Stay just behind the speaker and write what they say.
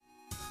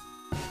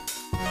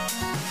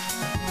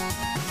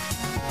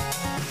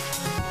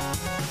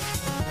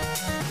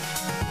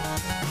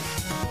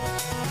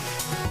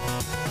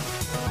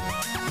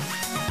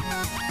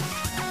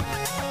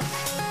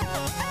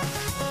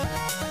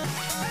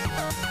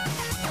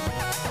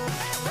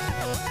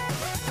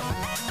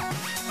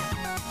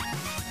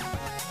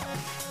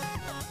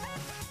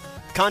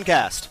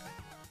CoNcast.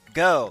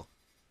 Go.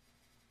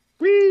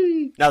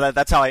 Whee! No,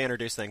 that's how I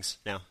introduce things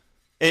now.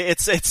 It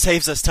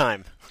saves us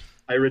time.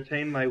 I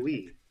retain my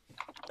Wii.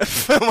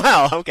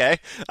 Wow, okay.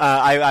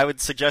 I would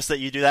suggest that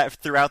you do that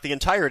throughout the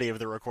entirety of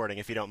the recording,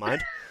 if you don't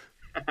mind.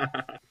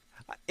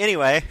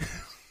 Anyway,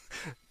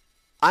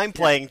 I'm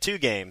playing 2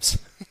 games.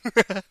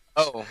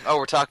 Oh,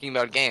 we're talking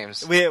about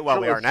games. We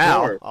are now,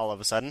 more. all of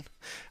a sudden.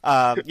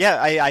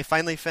 I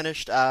finally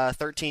finished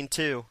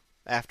 13.2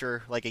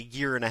 after like a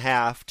year and a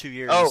half, 2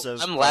 years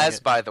of I'm playing Laz,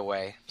 it. by the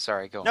way.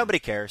 Sorry, go on. Nobody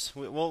cares.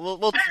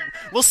 We'll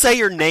say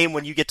your name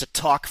when you get to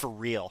talk for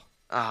real.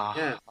 Oh,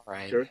 Yeah, all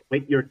right. sure.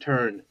 Wait your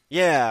turn.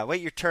 Yeah,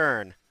 wait your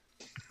turn.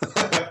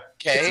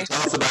 Okay.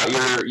 Tell us about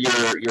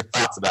your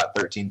thoughts about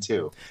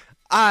 13.2.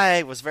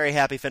 I was very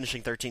happy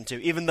finishing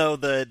 13.2, even though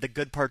the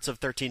good parts of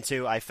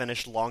 13.2 I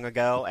finished long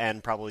ago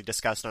and probably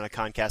discussed on a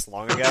CoNcast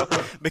long ago,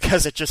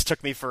 because it just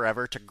took me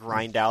forever to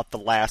grind out the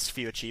last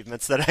few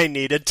achievements that I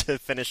needed to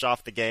finish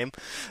off the game.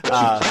 But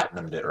you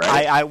platinumed it,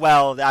 right?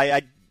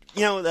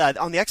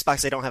 On the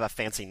Xbox they don't have a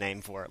fancy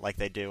name for it like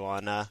they do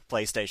on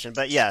PlayStation,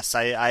 but yes,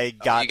 I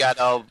got... You got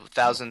all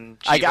 1,000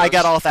 I got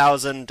Chivos? all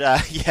 1,000,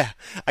 I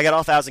got all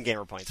 1,000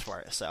 gamer points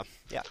for it, so,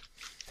 yeah.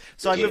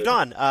 So I moved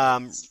on.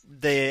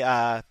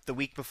 The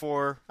week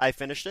before I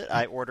finished it,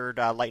 I ordered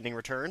Lightning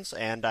Returns,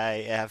 and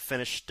I have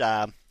finished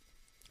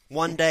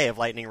 1 day of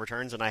Lightning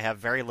Returns, and I have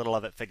very little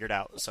of it figured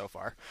out so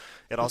far.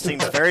 It all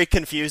seems very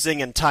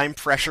confusing and time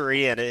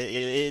pressury, and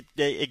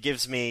it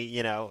gives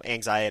me,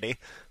 anxiety.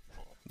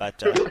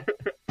 But You'll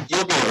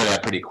get over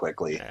that pretty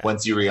quickly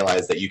once you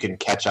realize that you can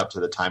catch up to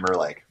the timer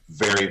like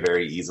very,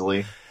 very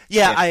easily.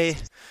 yeah,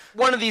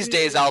 One of these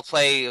days I'll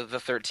play the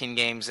 13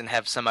 games and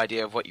have some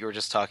idea of what you were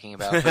just talking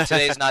about. But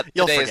today's not.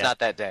 You'll Today is forget. not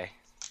that day.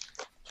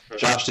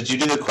 Josh, did you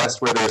do the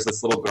quest where there's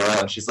this little girl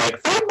and she's like,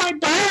 "Find my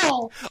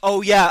doll"?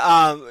 Oh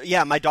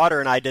yeah, my daughter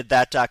and I did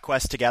that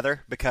quest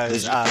together because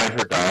Did you find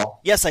her doll?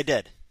 yes, I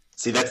did.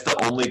 See, that's the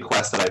only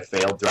quest that I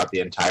failed throughout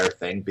the entire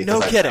thing because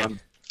No kidding.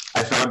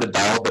 I found a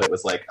doll, but it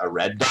was like a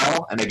red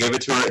doll, and I gave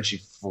it to her, and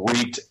she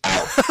freaked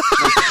out.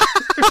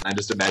 I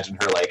just imagine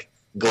her like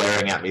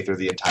glaring at me through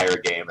the entire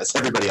game as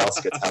everybody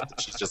else gets up,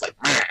 and she's just like,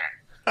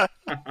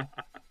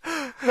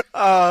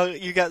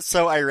 You got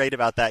so irate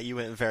about that, you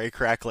went very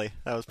correctly.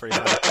 That was pretty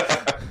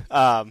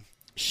funny.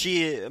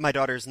 My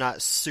daughter's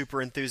not super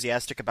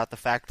enthusiastic about the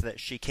fact that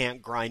she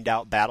can't grind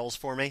out battles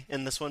for me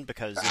in this one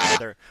because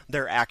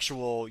they're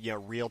actual,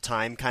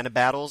 real-time kind of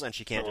battles, and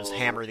she can't just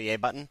hammer the A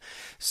button.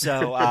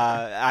 So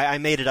I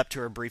made it up to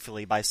her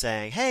briefly by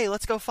saying, "Hey,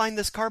 let's go find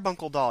this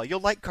Carbuncle doll.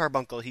 You'll like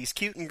Carbuncle. He's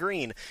cute and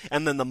green."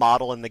 And then the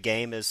model in the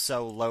game is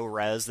so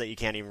low-res that you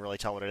can't even really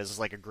tell what it is. It's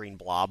like a green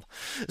blob.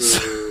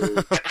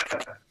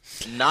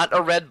 Not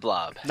a red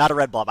blob. Not a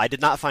red blob. I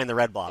did not find the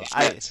red blob.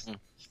 Shit.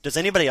 Does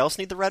anybody else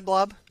need the red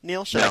blob,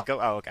 Neil? Should I No. go?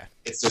 Oh, okay.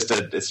 It's just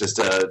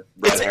a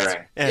red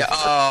herring. Yeah.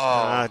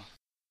 Oh.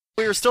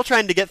 We were still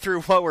trying to get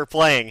through what we're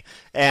playing,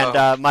 and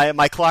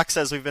my clock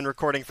says we've been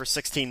recording for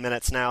 16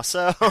 minutes now,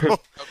 so... Oh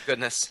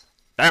goodness.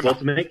 Well,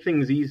 to make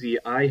things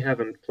easy, I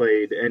haven't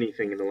played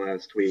anything in the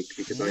last week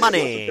because I have lots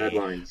of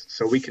deadlines.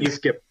 So we can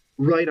skip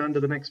right on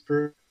to the next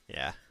person.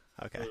 Yeah,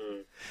 okay.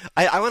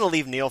 I want to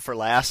leave Neil for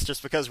last,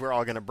 just because we're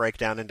all going to break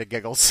down into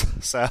giggles,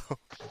 so...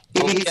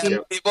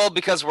 Well,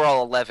 because we're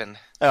all 11.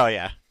 Oh,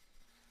 yeah.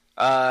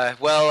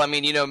 Well, I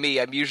mean, you know me.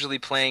 I'm usually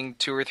playing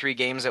 2 or 3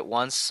 games at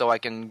once, so I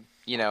can,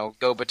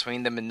 go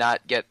between them and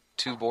not get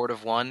too bored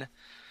of one.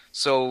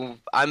 So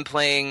I'm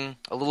playing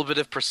a little bit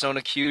of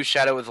Persona Q,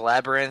 Shadow of the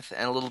Labyrinth,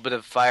 and a little bit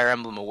of Fire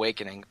Emblem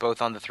Awakening,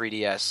 both on the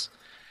 3DS.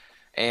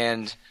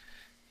 And,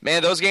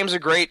 man, those games are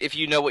great if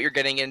you know what you're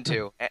getting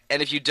into.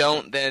 And if you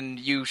don't, then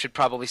you should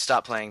probably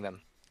stop playing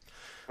them.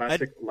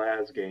 Classic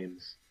Laz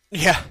games.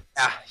 Yeah.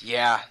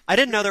 Yeah. I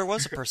didn't know there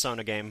was a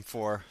Persona game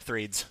for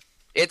 3DS.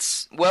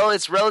 It's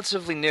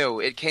relatively new.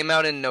 It came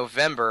out in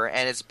November,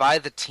 and it's by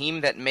the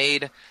team that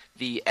made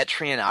the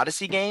Etrian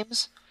Odyssey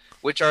games,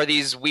 which are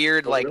these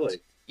weird,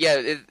 Really?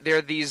 Yeah,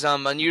 they're these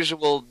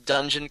unusual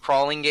dungeon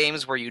crawling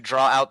games where you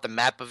draw out the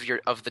map of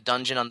the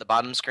dungeon on the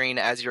bottom screen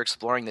as you're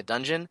exploring the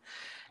dungeon.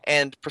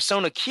 And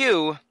Persona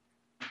Q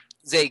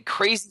is a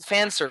crazy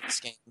fan service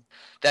game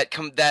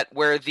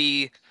where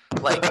the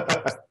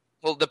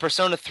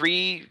Persona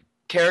 3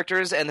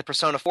 characters and the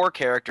Persona 4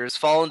 characters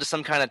fall into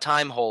some kind of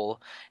time hole,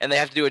 and they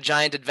have to do a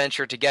giant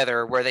adventure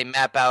together where they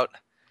map out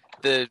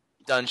the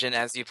dungeon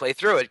as you play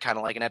through it, kind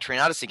of like an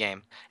Etrian Odyssey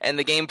game. And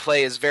the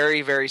gameplay is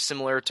very, very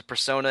similar to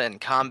Persona in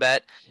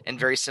combat, and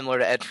very similar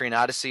to Etrian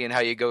Odyssey in how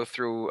you go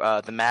through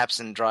the maps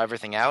and draw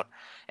everything out.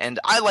 And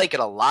I like it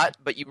a lot,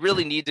 but you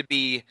really need to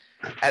be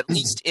at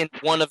least in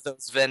one of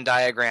those Venn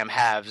diagram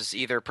halves,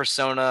 either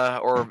Persona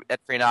or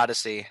Etrian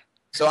Odyssey.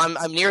 So I'm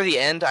near the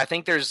end. I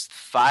think there's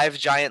 5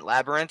 giant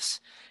labyrinths,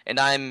 and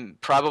I'm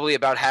probably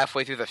about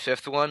halfway through the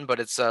 5th one, but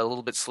it's a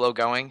little bit slow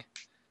going.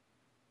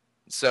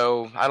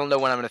 So I don't know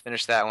when I'm going to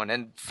finish that one.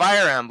 And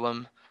Fire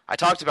Emblem, I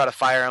talked about a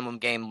Fire Emblem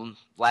game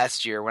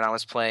last year when I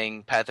was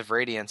playing Path of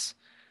Radiance,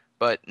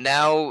 but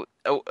now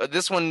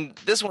this one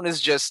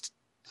is just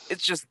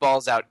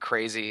balls out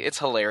crazy. It's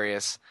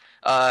hilarious.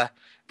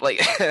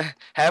 like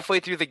halfway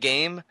through the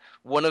game,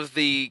 one of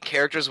the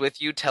characters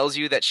with you tells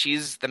you that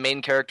she's the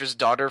main character's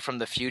daughter from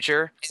the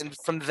future, and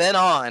from then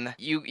on,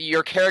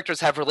 your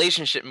characters have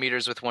relationship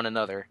meters with one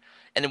another,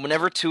 and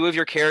whenever two of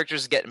your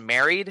characters get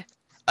married,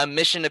 a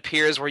mission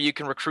appears where you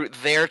can recruit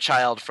their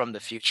child from the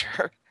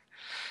future.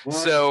 What?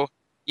 So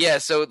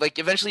like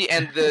eventually,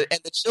 and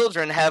the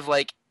children have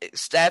like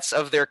stats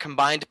of their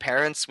combined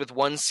parents with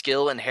one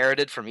skill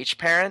inherited from each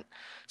parent.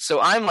 So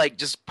I'm like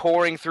just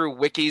pouring through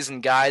wikis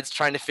and guides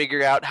trying to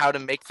figure out how to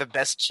make the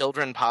best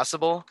children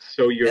possible.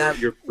 So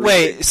you're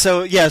Wait,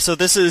 so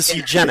this is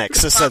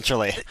eugenics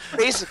essentially.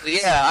 Basically,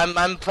 yeah.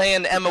 I'm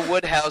playing Emma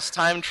Woodhouse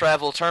time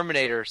travel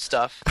Terminator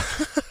stuff.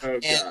 Oh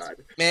And God.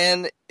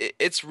 man,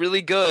 it's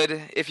really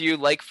good if you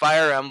like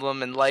Fire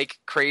Emblem and like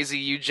crazy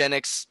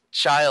eugenics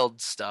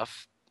child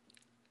stuff.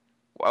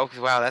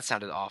 Wow, that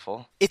sounded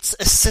awful. It's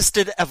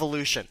assisted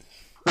evolution.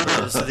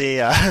 Is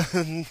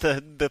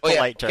the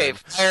polite term. Okay,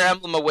 Fire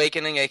Emblem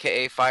Awakening,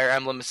 aka Fire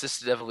Emblem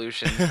Assisted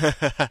Evolution.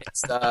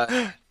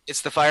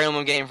 It's the Fire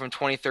Emblem game from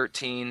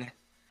 2013.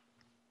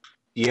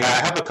 Yeah,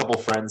 I have a couple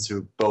friends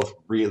who both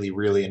really,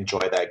 really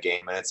enjoy that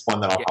game, and it's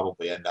one that I'll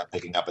probably end up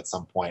picking up at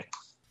some point.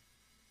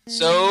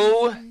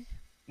 So,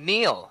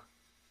 Neil,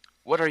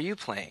 what are you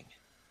playing?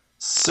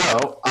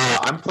 So,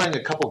 I'm playing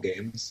a couple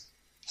games.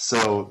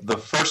 So, the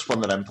first one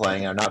that I'm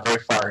playing, I'm not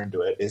very far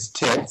into it, is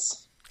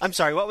Tits. I'm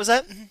sorry, what was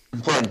that?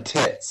 I'm playing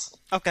Tits.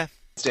 Okay. It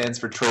stands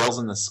for Trails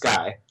in the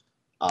Sky.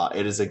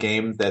 It is a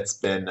game that's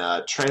been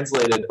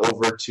translated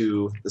over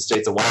to the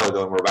States a while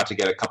ago, and we're about to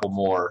get a couple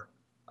more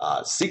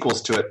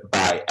sequels to it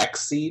by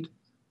Xseed.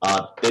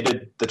 They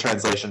did the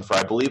translation for,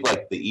 I believe,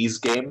 like the Ease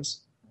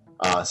games.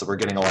 So we're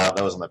getting a lot of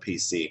those on the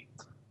PC.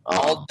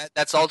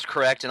 That's all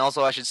correct, and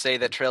also I should say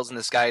that Trails in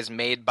the Sky is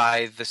made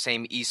by the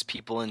same East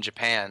people in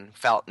Japan,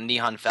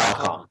 Nihon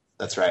Falcom.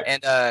 That's right.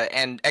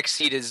 And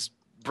Xseed is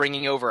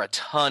bringing over a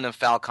ton of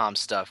Falcom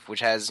stuff,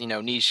 which has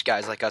niche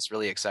guys like us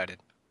really excited.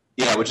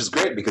 Yeah, which is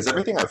great because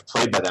everything I've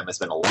played by them has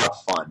been a lot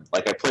of fun.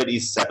 Like I played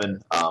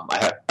E7.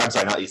 I'm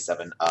sorry, not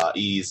E7.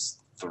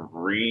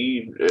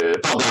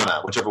 E3.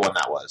 Paldana, whichever one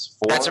that was.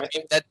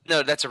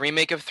 4. That's a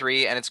remake of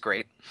 3, and it's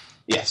great.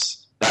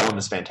 Yes, that one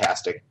is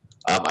fantastic.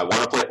 I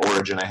want to play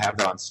Origin. I have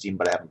that on Steam,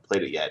 but I haven't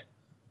played it yet.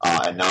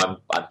 And now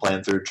I'm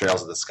playing through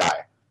Trails of the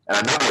Sky, and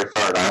I'm not very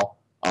far at all.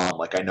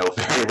 I know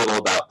very little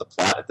about the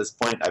plot at this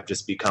point. I've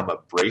just become a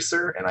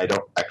bracer, and I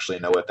don't actually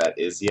know what that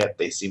is yet.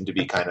 They seem to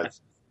be kind of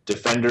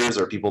defenders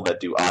or people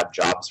that do odd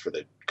jobs for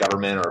the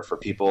government or for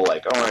people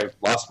like, oh, I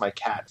lost my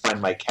cat,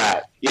 find my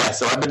cat. Yeah,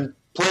 so I've been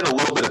playing a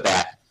little bit of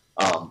that.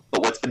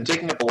 But what's been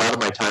taking up a lot of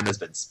my time has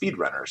been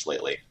speedrunners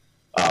lately,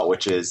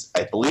 which is,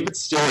 I believe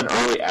it's still in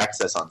early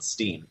access on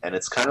Steam, and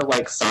it's kind of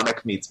like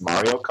Sonic meets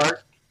Mario Kart.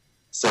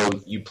 So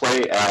you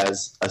play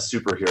as a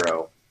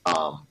superhero,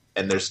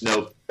 and there's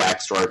no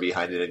backstory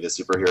behind any of the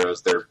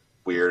superheroes. They're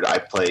weird. I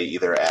play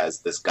either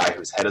as this guy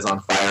whose head is on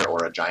fire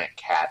or a giant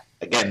cat.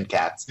 Again,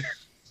 cats.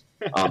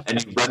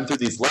 And you run through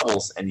these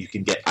levels, and you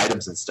can get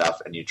items and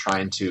stuff, and you're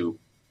trying to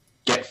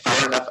get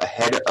far enough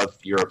ahead of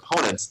your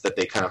opponents that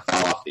they kind of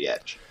fall off the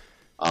edge.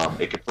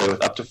 It can play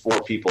with up to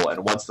 4 people,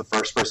 and once the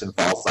first person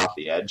falls off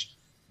the edge,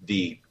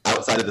 the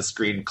outside of the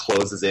screen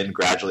closes in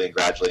gradually and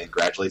gradually and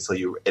gradually, so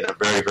you're in a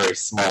very, very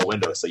small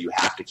window, so you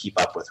have to keep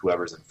up with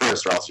whoever's in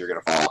first, or else you're going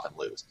to fall off and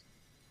lose.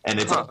 And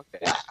it's a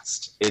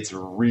blast. It's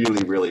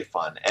really, really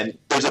fun. And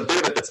there's a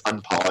bit of it that's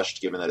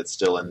unpolished, given that it's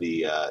still in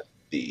the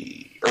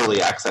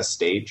early access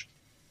stage,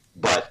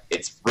 but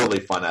it's really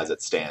fun as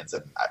it stands.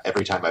 And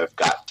every time I've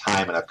got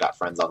time and I've got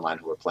friends online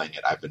who are playing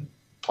it, I've been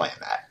playing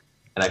that.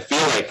 And I feel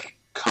like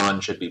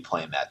Con should be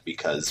playing that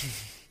because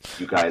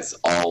you guys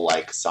all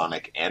like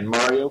Sonic and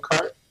Mario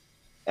Kart,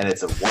 and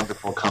it's a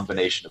wonderful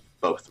combination of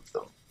both of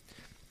them.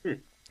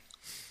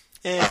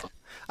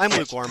 I'm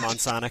lukewarm on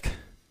Sonic.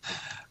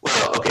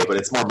 Well, okay, but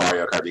it's more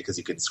Mario Kart because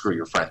you can screw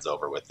your friends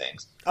over with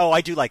things. Oh, I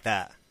do like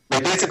that.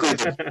 Like basically,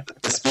 the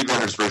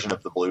speedrunner's version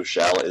of the blue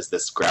shell is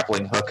this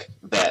grappling hook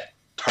that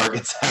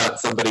targets out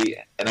somebody,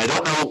 and I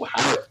don't know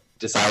how it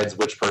decides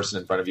which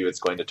person in front of you it's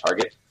going to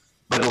target,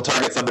 but it'll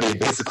target somebody and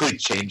basically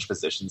change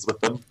positions with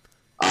them.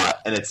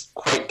 And it's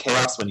quite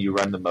chaos when you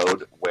run the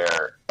mode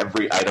where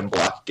every item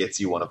block gets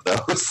you one of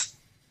those.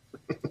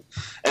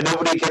 And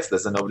nobody gets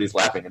this, and nobody's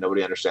laughing, and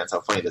nobody understands how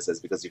funny this is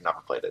because you've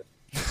never played it.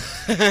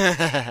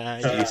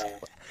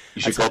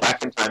 You should go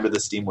back in time to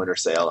the Steam Winter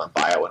Sale and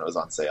buy it when it was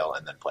on sale,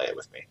 and then play it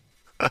with me.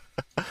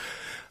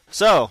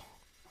 So,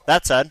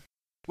 that said,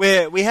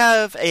 we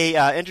have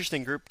a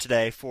interesting group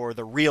today for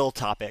the real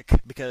topic,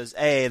 because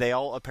A, they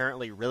all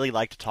apparently really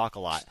like to talk a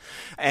lot,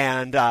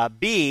 and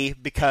B,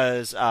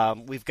 because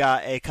we've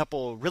got a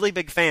couple really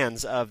big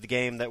fans of the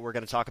game that we're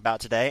going to talk about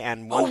today,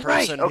 and one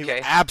person who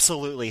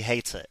absolutely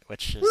hates it,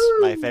 which is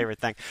my favorite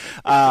thing.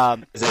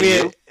 Is that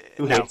you?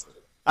 Who hates it?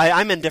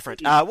 I'm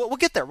indifferent. We'll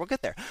get there.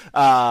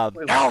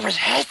 Elvis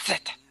hates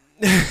it!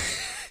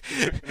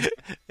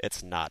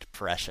 It's not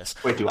precious.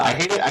 Wait, do I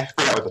hate it? I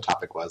forgot what the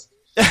topic was.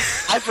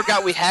 I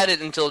forgot we had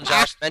it until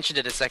Josh mentioned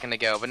it a second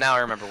ago, but now I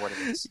remember what it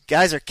is. You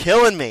guys are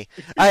killing me.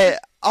 I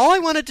all I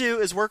want to do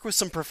is work with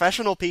some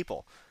professional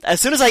people.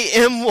 As soon as I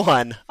am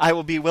one, I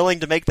will be willing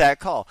to make that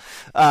call.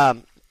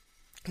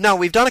 No,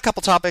 we've done a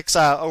couple topics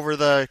over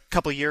the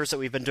couple years that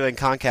we've been doing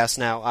CoNcast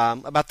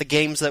now about the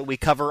games that we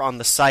cover on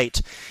the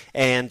site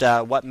and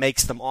what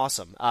makes them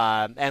awesome.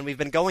 And we've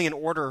been going in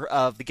order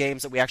of the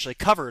games that we actually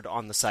covered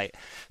on the site.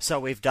 So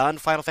we've done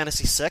Final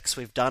Fantasy VI,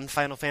 we've done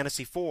Final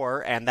Fantasy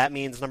IV, and that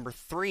means number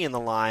 3 in the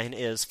line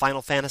is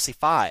Final Fantasy V.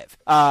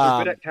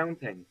 We're good at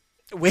counting.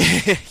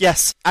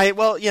 Yes.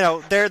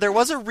 There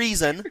was a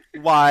reason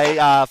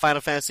why Final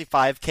Fantasy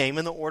V came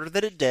in the order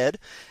that it did.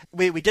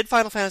 We did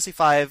Final Fantasy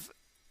V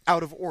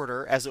out of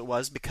order as it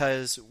was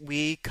because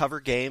we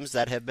cover games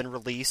that have been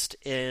released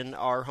in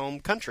our home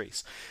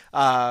countries.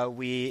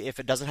 If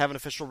it doesn't have an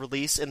official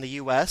release in the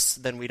U.S.,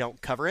 then we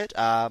don't cover it.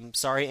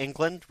 Sorry,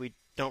 England, we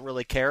don't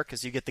really care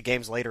because you get the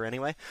games later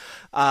anyway.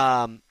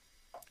 But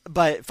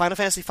Final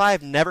Fantasy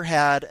V never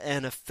had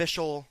an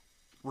official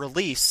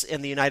release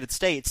in the United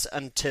States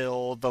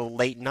until the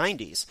late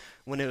 90s,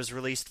 when it was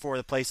released for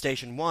the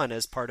PlayStation 1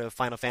 as part of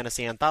Final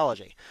Fantasy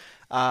Anthology.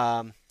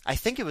 I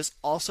think it was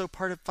also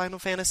part of Final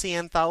Fantasy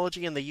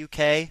Anthology in the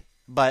UK,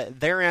 but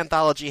their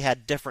anthology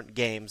had different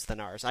games than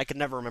ours. I could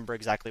never remember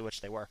exactly which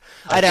they were.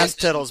 I'd ask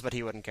Tittles, but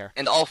he wouldn't care.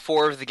 And all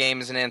 4 of the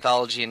games in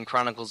Anthology and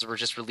Chronicles were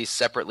just released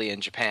separately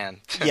in Japan.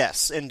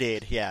 Yes,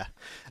 indeed, yeah.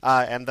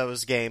 And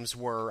those games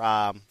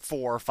were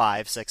 4,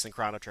 5, 6, and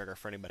Chrono Trigger,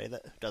 for anybody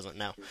that doesn't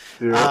know.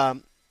 Yeah.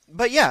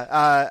 But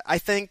yeah, I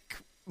think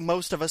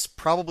most of us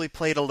probably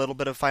played a little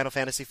bit of Final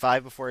Fantasy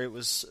V before it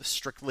was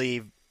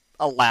strictly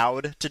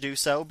allowed to do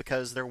so,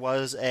 because there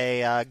was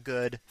a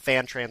good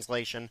fan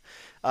translation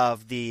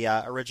of the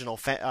original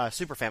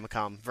Super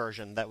Famicom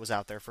version that was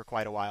out there for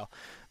quite a while.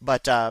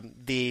 But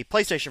the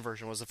PlayStation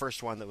version was the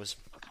first one that was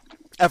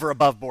ever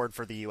above board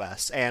for the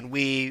U.S., and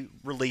we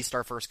released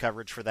our first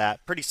coverage for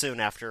that pretty soon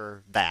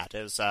after that.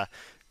 It was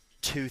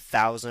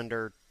 2000,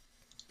 or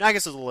I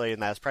guess it was a little later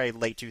than that. It was probably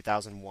late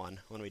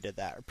 2001 when we did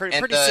that. Pretty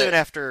soon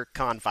after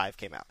Con 5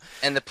 came out.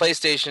 And the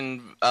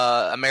PlayStation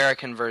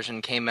American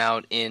version came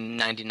out in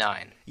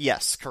 99.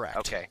 Yes, correct.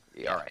 Okay,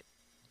 all right.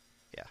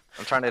 Yeah.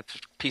 I'm trying to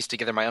piece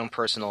together my own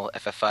personal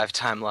FF5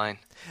 timeline.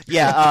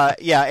 Yeah,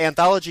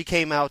 Anthology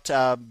came out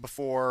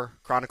before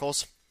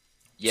Chronicles.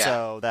 Yeah.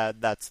 So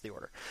that's the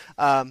order.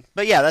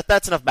 But yeah,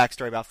 that's enough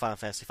backstory about Final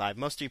Fantasy V.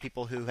 Most of you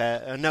people who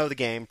know the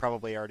game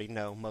probably already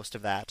know most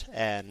of that,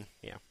 and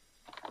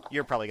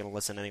you're probably going to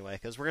listen anyway,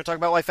 because we're going to talk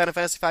about why Final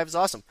Fantasy V is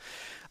awesome.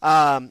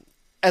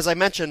 As I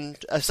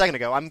mentioned a second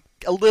ago, I'm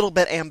a little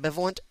bit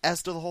ambivalent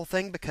as to the whole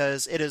thing,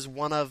 because it is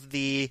one of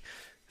the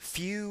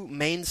few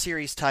main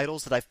series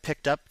titles that I've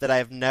picked up that I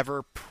have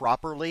never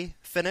properly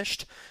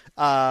finished.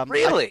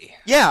 Really?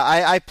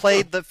 I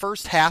played the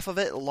first half of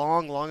it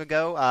long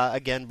ago,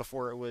 again,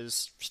 before it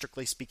was,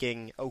 strictly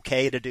speaking,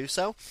 okay to do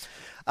so.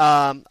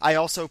 I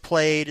also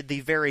played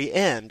the very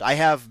end. I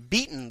have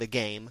beaten the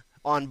game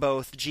on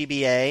both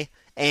GBA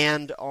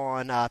and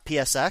on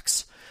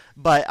PSX,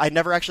 but I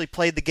never actually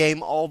played the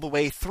game all the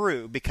way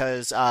through,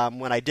 because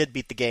when I did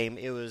beat the game,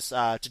 it was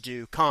to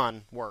do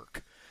con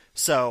work.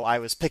 So I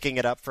was picking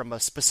it up from a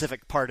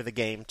specific part of the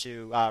game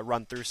to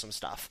run through some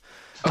stuff.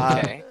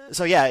 Okay.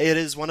 So yeah, it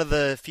is one of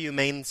the few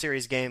main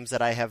series games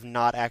that I have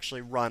not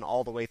actually run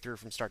all the way through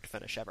from start to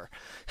finish ever.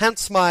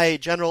 Hence my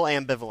general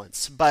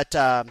ambivalence. But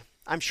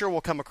I'm sure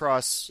we'll come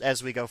across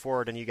as we go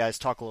forward and you guys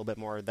talk a little bit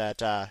more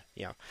that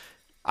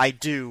I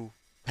do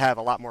have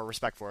a lot more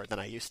respect for it than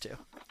I used to.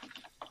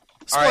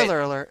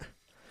 Spoiler alert.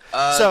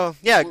 So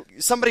yeah,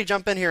 somebody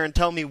jump in here and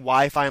tell me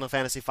why Final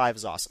Fantasy V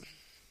is awesome.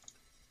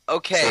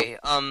 Okay,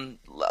 I'll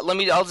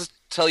just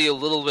tell you a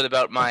little bit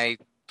about my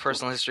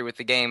personal history with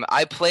the game.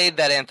 I played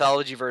that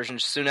anthology version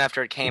soon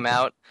after it came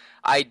out.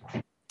 I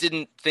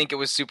didn't think it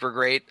was super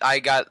great. I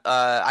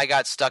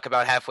got stuck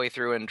about halfway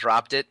through and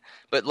dropped it.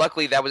 But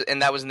luckily that was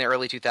in the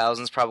early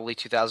 2000s, probably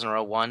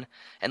 2001.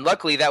 And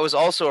luckily that was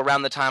also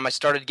around the time I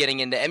started getting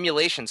into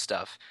emulation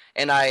stuff.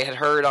 And I had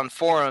heard on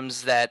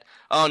forums that,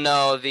 oh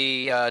no,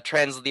 the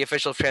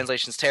official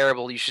translation's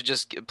terrible. You should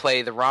just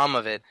play the ROM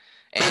of it.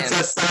 And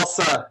Princess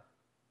Salsa.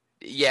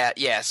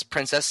 Yes,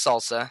 Princess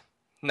Salsa.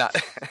 Not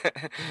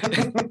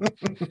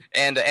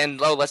and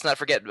let's not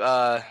forget,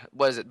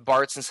 was it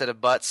Bart's instead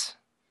of Butts?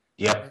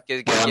 Yep.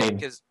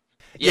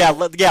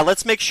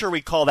 Let's make sure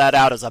we call that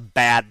out as a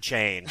bad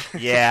change.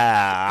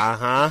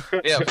 Yeah,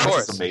 Yeah, of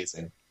course. That's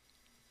amazing.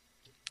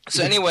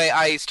 So anyway,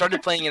 I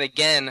started playing it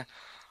again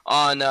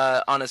on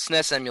a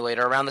SNES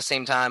emulator around the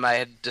same time I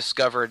had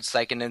discovered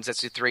Seiken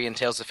Densetsu 3 and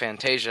Tales of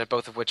Phantasia,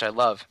 both of which I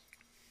love.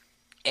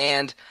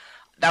 And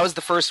that was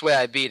the first way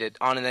I beat it,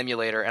 on an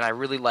emulator, and I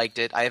really liked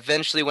it. I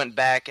eventually went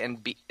back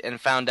and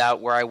found out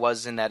where I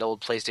was in that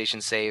old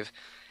PlayStation save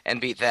and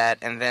beat that,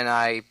 and then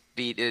I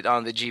beat it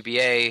on the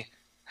GBA,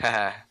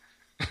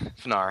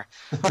 FNAR,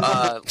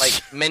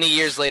 like many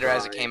years later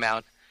as it came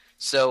out.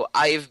 So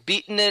I've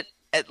beaten it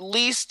at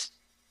least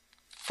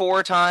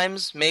 4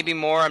 times, maybe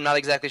more, I'm not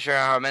exactly sure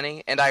how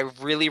many, and I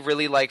really,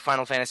 really like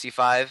Final Fantasy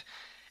V.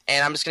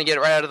 And I'm just going to get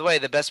it right out of the way.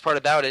 The best part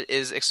about it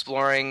is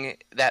exploring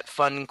that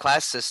fun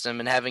class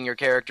system and having your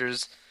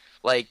characters,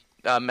 like,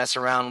 mess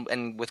around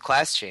and with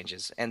class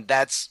changes, and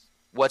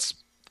those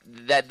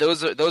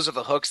are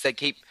the hooks that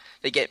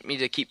get me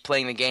to keep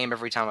playing the game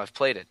every time I've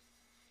played it.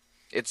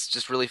 It's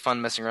just really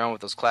fun messing around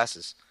with those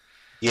classes.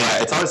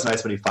 Yeah, it's always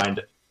nice when you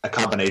find a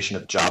combination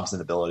of jobs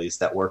and abilities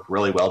that work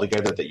really well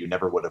together that you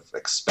never would have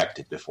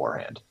expected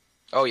beforehand.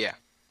 Oh yeah.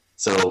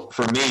 So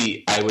for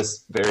me, I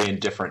was very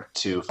indifferent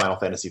to Final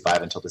Fantasy V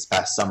until this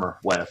past summer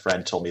when a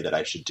friend told me that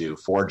I should do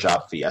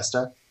 4-Job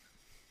Fiesta,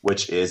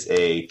 which is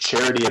a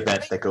charity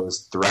event that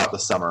goes throughout the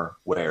summer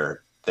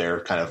where their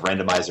kind of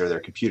randomizer, their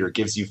computer,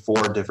 gives you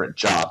 4 different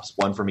jobs,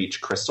 one from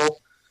each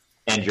crystal,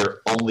 and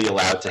you're only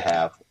allowed to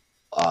have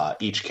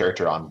each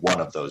character on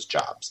one of those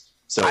jobs.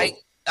 So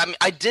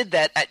I did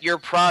that at your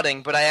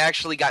prodding, but I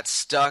actually got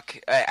stuck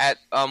at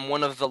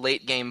one of the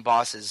late game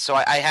bosses.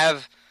 So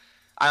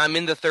I'm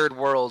in the third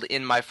world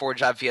in my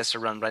 4-Job Fiesta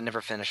run, but I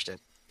never finished it.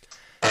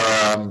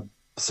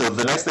 So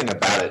the nice thing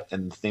about it,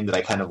 and the thing that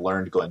I kind of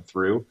learned going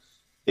through,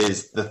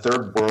 is the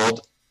third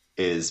world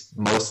is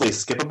mostly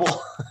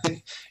skippable.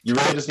 You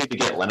really just need to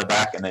get Lena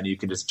back, and then you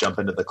can just jump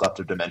into the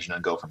Collective Dimension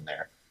and go from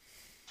there.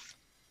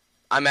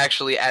 I'm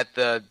actually at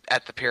the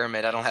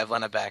pyramid. I don't have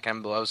Lena back. I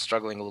was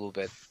struggling a little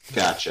bit.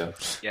 Gotcha.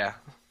 Yeah.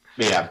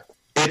 Yeah.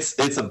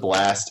 It's a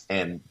blast,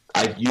 and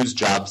I've used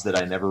jobs that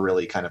I never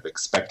really kind of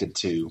expected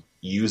to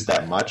use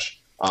that much.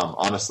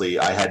 Honestly,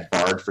 I had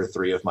Bard for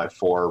 3 of my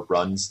 4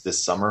 runs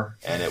this summer,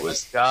 and it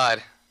was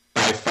by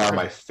far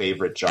my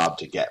favorite job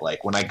to get.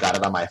 Like, when I got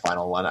it on my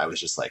final one, I was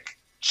just, like,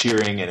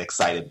 cheering and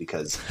excited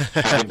because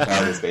having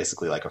Bard is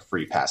basically like a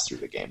free pass through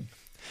the game.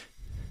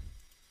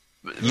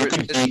 You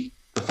can beat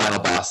the final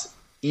boss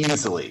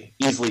easily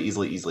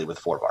with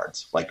 4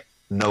 Bards. Like,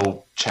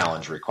 no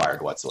challenge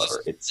required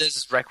whatsoever.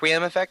 Does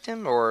Requiem affect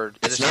him, or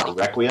it's not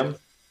Requiem?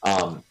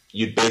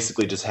 You'd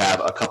basically just have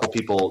a couple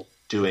people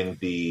doing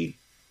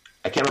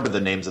I can't remember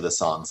the names of the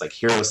songs, like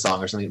Hero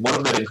Song or something. One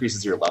of them that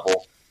increases your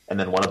level, and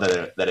then one of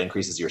them that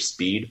increases your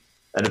speed.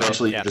 And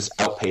eventually you're just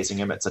outpacing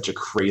him at such a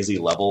crazy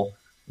level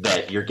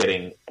that you're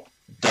getting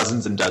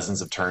dozens and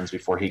dozens of turns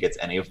before he gets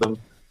any of them.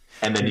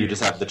 And then you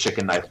just have the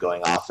chicken knife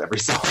going off every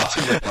so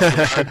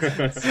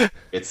often.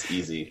 It's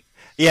easy.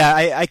 Yeah,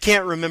 I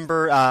can't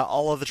remember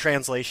all of the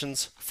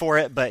translations for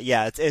it, but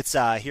yeah, it's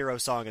Hero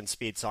Song and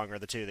Speed Song are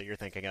the 2 that you're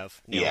thinking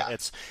of. Yeah,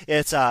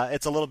 it's a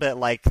little bit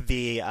like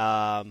the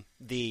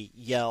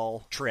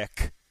yell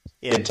trick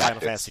in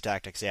Final Fantasy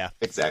Tactics. Yeah,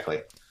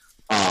 exactly.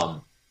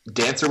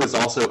 Dancer was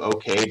also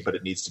okay, but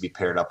it needs to be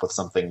paired up with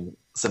something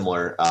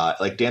similar.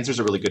 Like Dancer's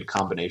a really good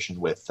combination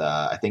with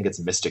I think it's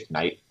Mystic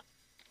Knight,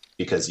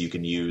 because you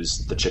can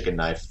use the chicken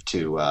knife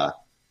to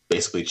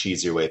basically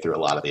cheese your way through a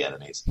lot of the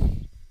enemies.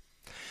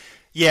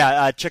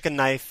 Yeah, Chicken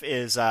Knife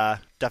is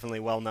definitely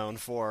well known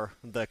for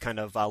the kind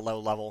of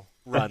low-level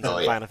runs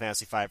in Final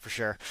Fantasy V, for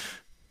sure.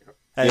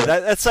 Yeah.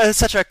 That's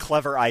such a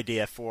clever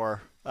idea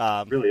for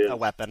really a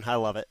weapon. I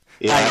love it.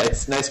 Yeah,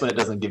 it's nice when it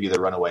doesn't give you the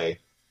runaway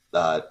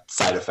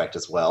side effect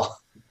as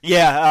well.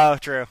 Yeah,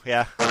 true,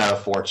 yeah. 1 out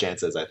of 4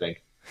 chances, I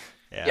think.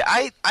 Yeah,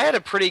 I had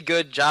a pretty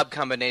good job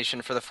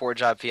combination for the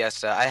 4-Job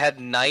Fiesta. I had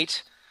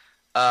Knight,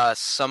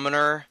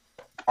 Summoner,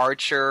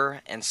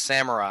 Archer, and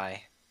Samurai,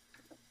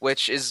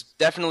 which is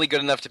definitely good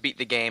enough to beat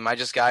the game. I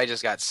just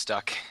got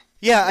stuck.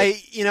 Yeah,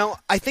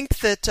 I think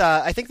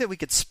that we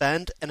could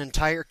spend an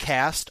entire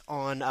cast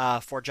on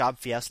 4-Job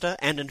Fiesta,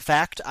 and in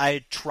fact,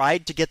 I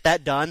tried to get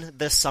that done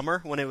this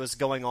summer when it was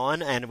going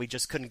on, and we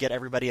just couldn't get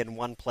everybody in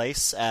one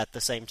place at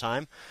the same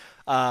time.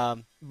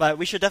 But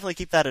we should definitely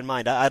keep that in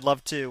mind. I'd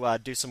love to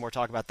do some more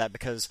talk about that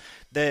because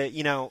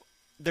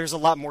there's a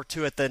lot more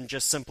to it than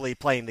just simply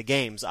playing the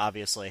games,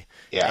 obviously.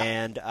 Yeah.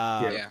 And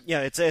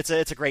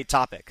it's a great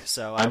topic.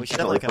 So I'm we should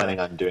definitely definitely planning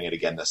on doing it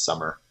again this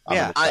summer.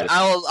 Yeah,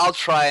 I'll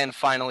try and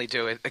finally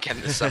do it again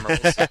this summer.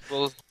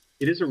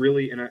 It is a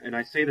really, and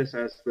I say this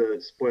as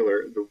the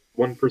spoiler, the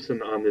one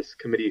person on this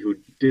committee who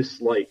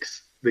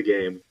dislikes the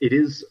game. It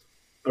is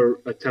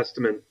a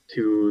testament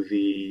to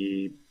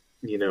the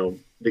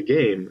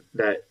game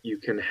that you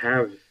can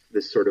have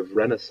this sort of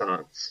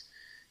renaissance,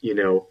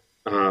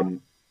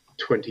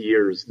 20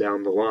 years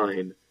down the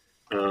line,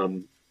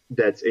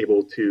 that's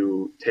able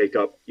to take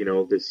up,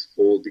 this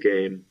old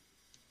game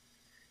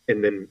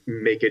and then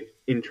make it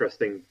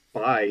interesting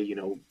by,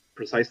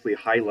 precisely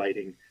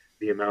highlighting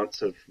the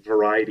amounts of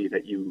variety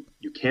that you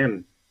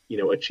can,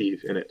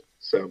 achieve in it.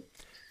 So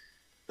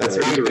that's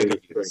really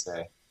good to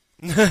say.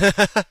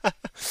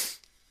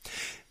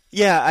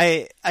 Yeah,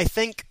 I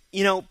think,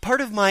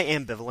 part of my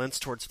ambivalence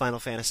towards Final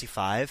Fantasy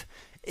V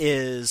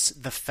is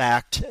the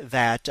fact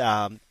that,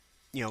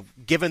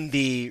 given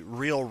the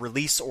real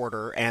release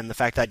order and the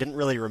fact that I didn't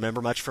really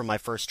remember much from my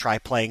first try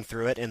playing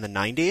through it in the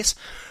 90s,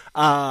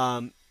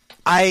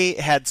 I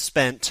had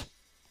spent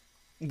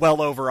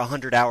well over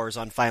 100 hours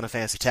on Final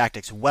Fantasy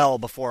Tactics well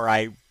before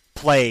I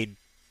played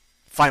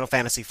Final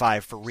Fantasy V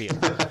for real.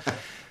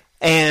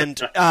 And,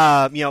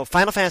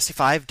 Final Fantasy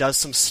V does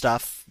some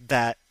stuff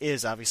that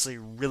is obviously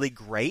really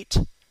great,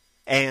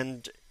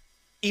 and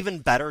even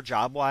better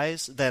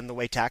job-wise than the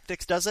way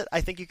Tactics does it,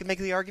 I think you can make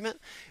the argument.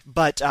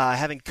 But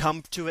having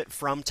come to it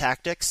from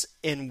Tactics,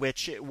 in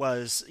which it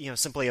was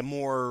simply a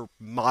more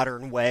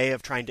modern way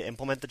of trying to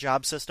implement the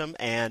job system,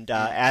 and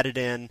added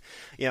in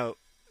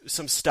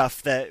some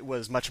stuff that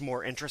was much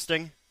more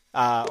interesting,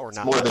 or It's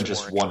not more much than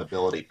just one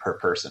ability per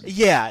person.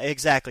 Yeah,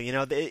 exactly.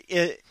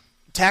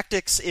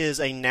 Tactics is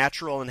a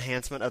natural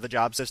enhancement of the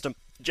job system,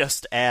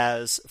 just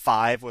as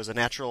 5 was a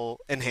natural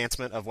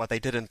enhancement of what they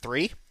did in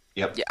 3.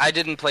 Yep. Yeah, I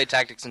didn't play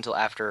Tactics until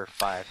after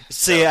 5.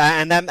 See,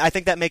 and I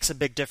think that makes a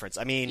big difference.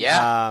 I mean,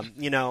 Yeah.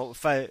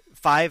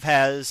 5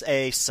 has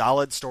a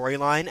solid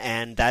storyline,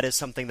 and that is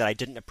something that I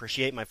didn't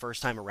appreciate my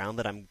first time around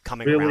that I'm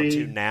coming around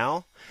to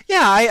now.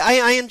 Yeah,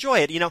 I enjoy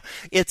it.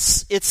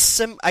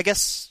 I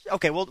guess.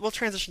 Okay, we'll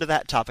transition to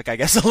that topic, I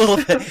guess, a little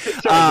bit.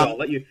 Sorry, I'll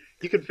let you.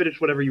 You can finish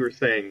whatever you were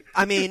saying.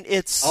 I mean,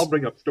 I'll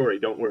bring up story.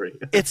 Don't worry.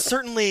 It's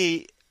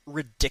certainly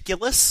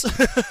ridiculous,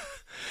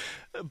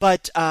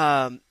 but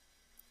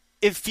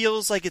it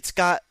feels like it's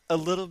got a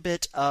little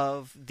bit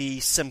of the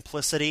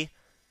simplicity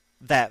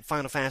that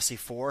Final Fantasy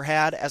IV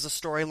had as a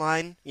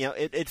storyline.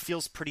 It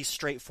feels pretty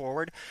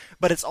straightforward,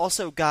 but it's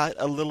also got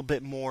a little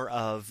bit more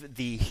of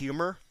the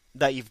humor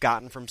that you've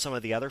gotten from some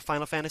of the other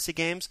Final Fantasy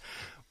games.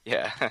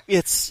 Yeah.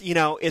 It's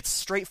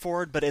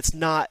straightforward, but it's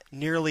not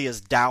nearly as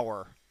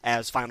dour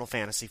as Final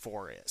Fantasy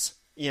IV is.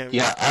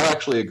 Yeah, I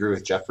actually agree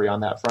with Jeffrey on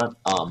that front.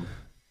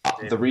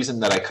 The reason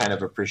that I kind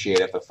of appreciate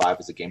FF5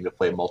 as a game to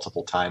play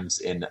multiple times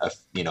in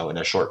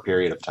a short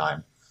period of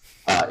time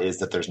is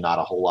that there's not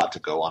a whole lot to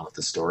go on with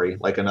the story.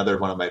 Like another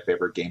one of my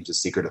favorite games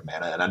is Secret of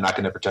Mana, and I'm not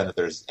going to pretend that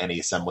there's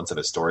any semblance of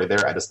a story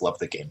there. I just love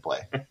the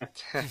gameplay.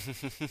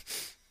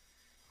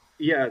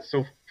 Yeah,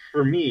 so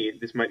for me,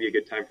 this might be a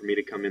good time for me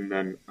to come in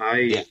then.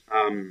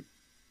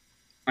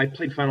 I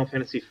played Final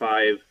Fantasy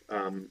V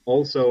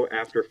also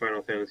after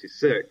Final Fantasy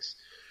VI,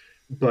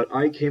 but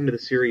I came to the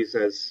series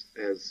as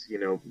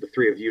the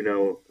three of you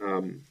know,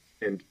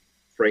 and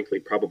frankly,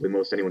 probably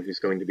most anyone who's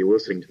going to be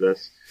listening to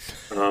this,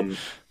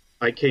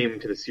 I came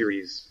to the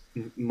series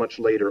much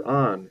later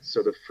on.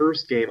 So the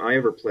first game I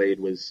ever played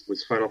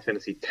was Final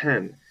Fantasy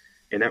X,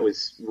 and that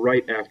was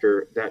right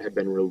after that had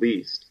been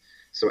released.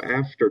 So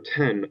after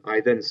 10,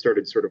 I then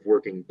started sort of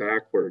working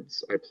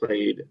backwards. I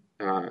played,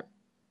 I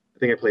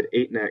think I played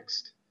 8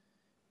 next,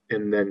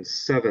 and then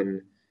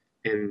 7,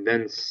 and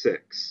then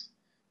 6.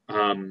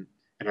 And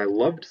I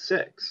loved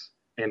 6,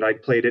 and I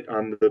played it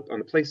on the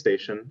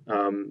PlayStation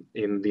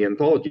in the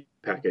Anthology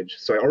package.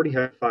 So I already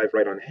had 5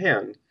 right on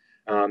hand,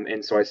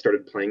 and so I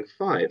started playing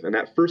 5. And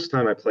that first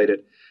time I played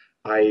it,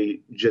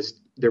 I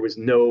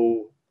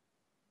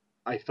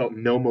felt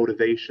no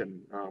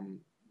motivation,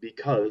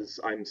 because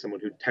I'm someone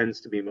who tends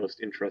to be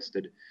most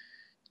interested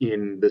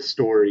in the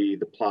story,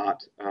 the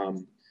plot,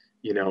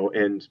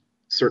 and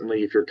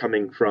certainly if you're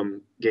coming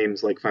from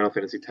games like Final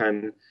Fantasy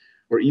X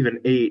or even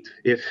 8,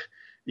 if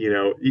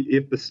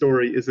the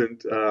story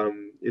isn't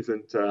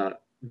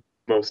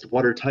most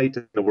watertight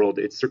in the world,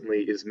 it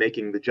certainly is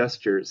making the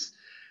gestures.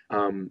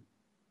 Final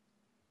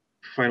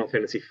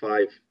Fantasy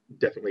V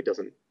definitely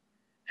doesn't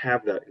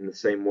have that in the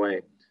same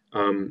way.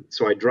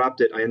 So I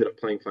dropped it. I ended up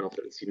playing Final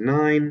Fantasy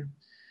IX.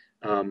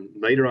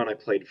 Later on, I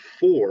played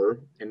 4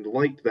 and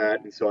liked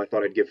that, and so I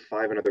thought I'd give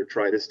 5 another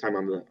try. This time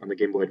on the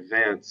Game Boy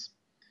Advance,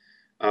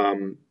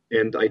 and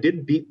I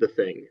did beat the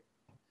thing.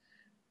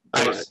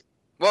 Nice.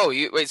 Whoa!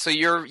 So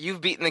you've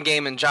beaten the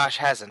game and Josh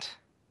hasn't?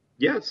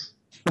 Yes.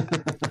 Wow.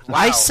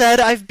 I said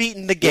I've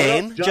beaten the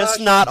game, What up, Josh? just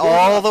not What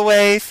all up? the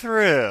way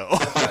through.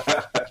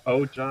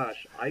 Oh,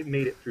 Josh, I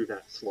made it through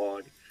that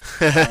slog.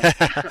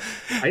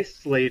 I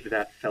slayed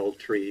that fell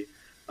tree.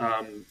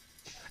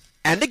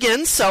 And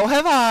again, so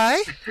have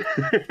I.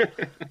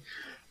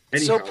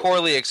 So Anyhow,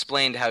 poorly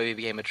explained how you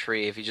became a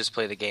tree if you just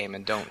play the game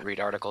and don't read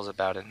articles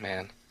about it,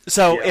 man.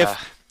 So Yeah.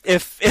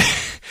 if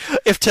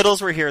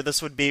Tittles were here,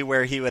 this would be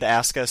where he would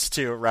ask us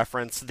to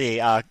reference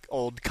the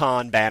old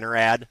con banner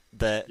ad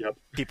that Yep.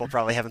 people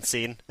probably haven't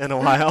seen in a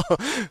while.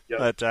 Yep.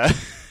 But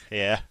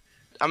yeah.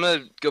 I'm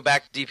gonna go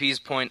back to Jeffrey's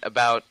point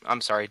about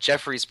Whatever.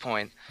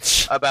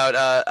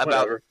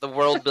 the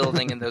world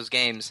building in those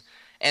games.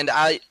 And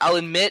I'll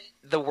admit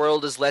the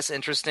world is less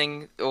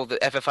interesting, or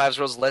the FF5's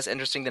world is less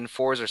interesting than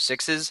 4's or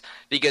 6's,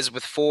 because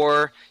with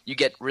 4 you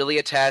get really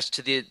attached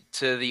to the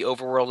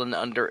overworld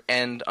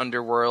and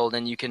underworld,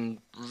 and you can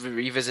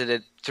revisit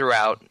it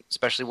throughout,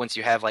 especially once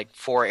you have like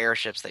 4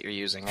 airships that you're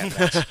using. And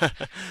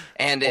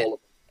in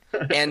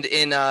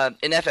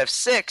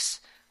FF6,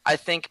 I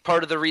think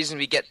part of the reason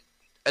we get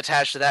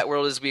attached to that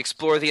world is we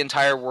explore the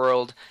entire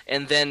world,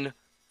 and then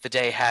the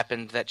day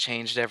happened that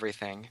changed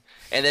everything.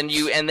 And then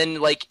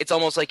it's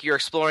almost like you're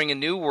exploring a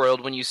new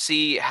world when you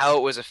see how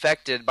it was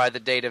affected by the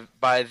day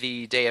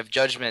of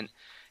judgment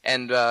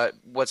and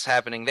what's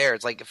happening there.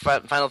 It's like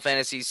Final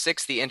Fantasy VI,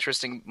 the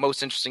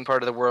most interesting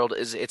part of the world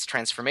is its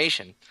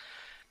transformation.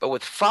 But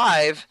with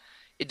 5,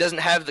 it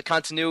doesn't have the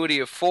continuity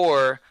of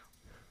 4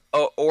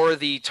 or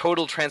the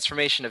total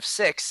transformation of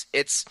 6.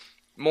 It's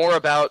more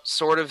about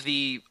sort of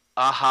the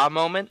aha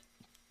moment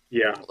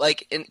Yeah.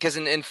 Like, because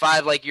in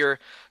 5, like, you're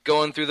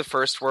going through the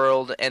first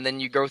world, and then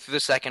you go through the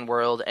second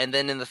world, and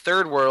then in the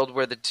third world,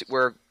 where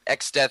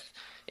Exdeath,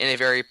 in a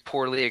very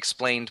poorly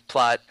explained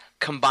plot,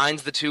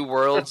 combines the two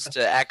worlds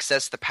to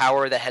access the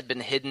power that had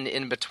been hidden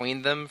in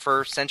between them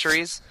for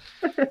centuries.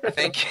 I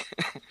think.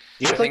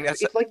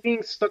 It's like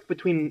being stuck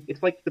between.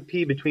 It's like the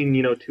pea between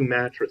two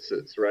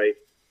mattresses, right?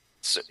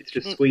 So, it's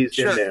just squeezed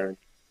in there.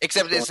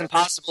 Except it's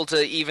impossible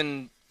to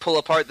even pull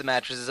apart the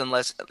mattresses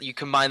unless you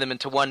combine them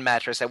into one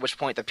mattress. At which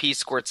point the pee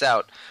squirts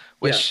out,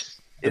 which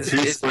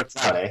is squirts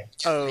out, eh?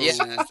 Oh, yeah,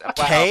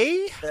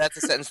 okay. Wow. That's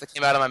a sentence that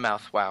came out of my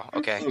mouth. Wow.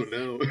 Okay. Oh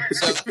no.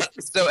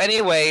 So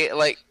anyway,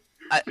 like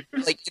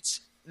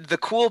it's the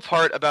cool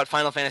part about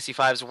Final Fantasy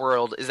V's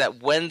world is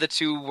that when the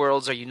two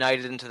worlds are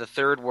united into the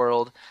third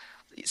world,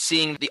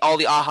 seeing all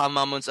the aha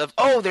moments of,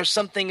 oh, there's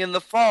something in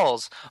the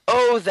falls.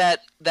 Oh,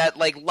 that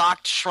like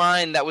locked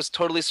shrine that was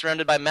totally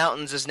surrounded by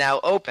mountains is now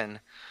open.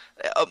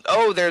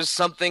 Oh, there's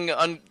something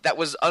that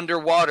was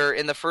underwater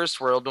in the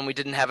first world when we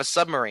didn't have a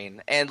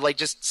submarine. And like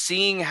just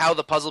seeing how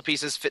the puzzle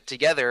pieces fit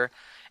together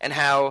and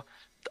how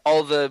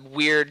all the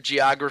weird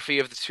geography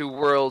of the two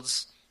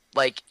worlds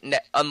like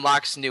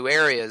unlocks new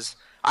areas.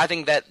 I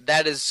think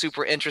that is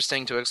super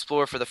interesting to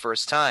explore for the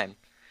first time.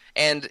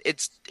 And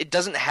it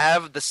doesn't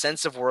have the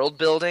sense of world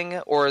building,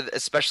 or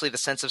especially the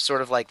sense of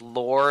sort of like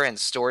lore and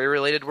story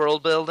related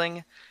world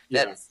building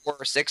that 4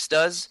 or 6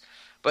 does.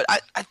 But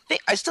I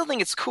still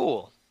think it's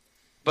cool.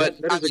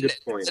 But that is a good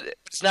point.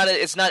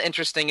 It's not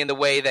interesting in the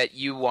way that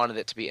you wanted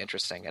it to be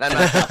interesting. And I'm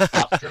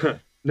not.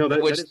 No,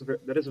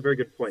 that is a very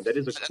good point. That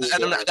is a cool.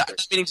 I'm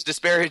not meaning to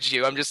disparage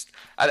you.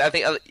 I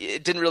think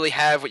it didn't really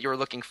have what you were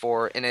looking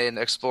for in an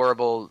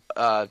explorable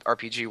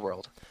RPG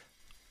world.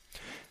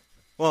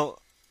 Well,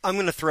 I'm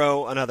going to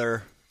throw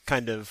another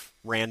kind of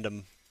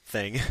random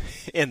thing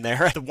in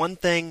there. The one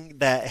thing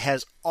that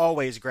has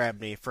always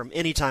grabbed me from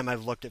any time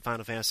I've looked at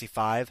Final Fantasy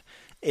V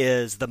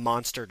is the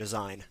monster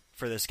design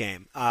for this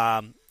game.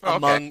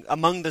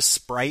 Among the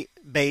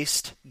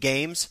sprite-based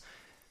games,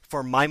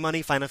 for my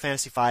money, Final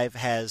Fantasy V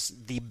has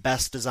the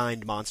best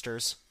designed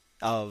monsters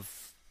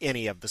of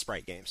any of the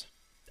sprite games.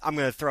 I'm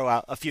going to throw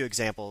out a few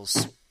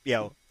examples.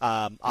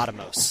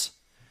 Atomos,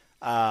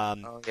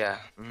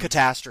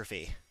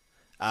 Catastrophe.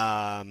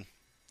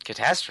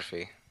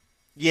 Catastrophe.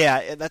 Yeah,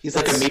 he's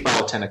like a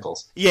meatball with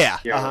tentacles. Yeah.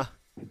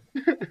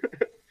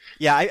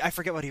 Yeah, I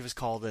forget what he was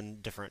called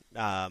in different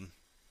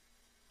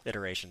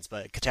iterations,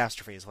 but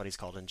Catastrophe is what he's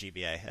called in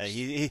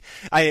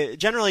GBA.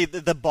 Generally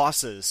the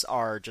bosses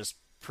are just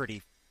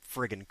pretty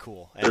friggin'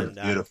 cool and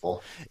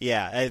beautiful.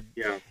 They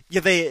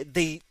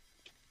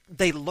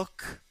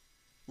look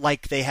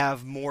like they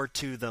have more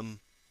to them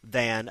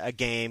than a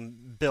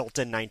game built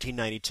in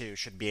 1992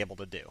 should be able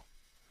to do.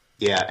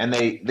 Yeah, and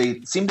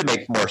they seem to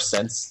make more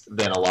sense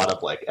than a lot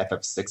of like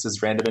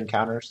FF6's random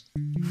encounters.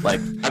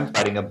 Like, I'm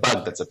fighting a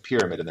bug that's a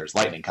pyramid and there's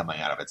lightning coming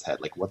out of its head.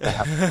 Like, what the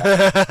hell is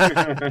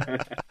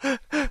that?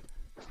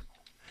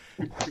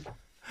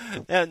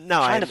 I'm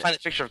trying to find a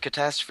picture of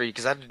Catastrophe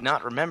because I do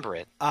not remember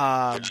it.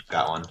 I've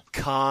got one.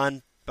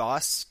 Con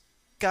Boss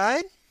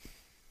Guide?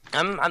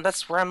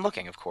 That's where I'm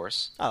looking, of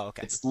course. Oh,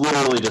 okay. It's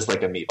literally just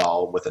like a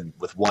meatball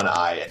with one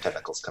eye and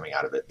tentacles coming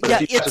out of it. But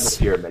if you get to the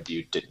pyramid,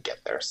 you didn't get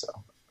there, so...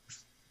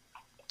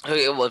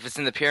 Okay, well, if it's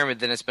in the pyramid,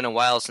 then it's been a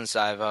while since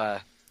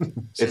I've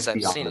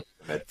seen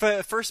it.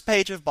 First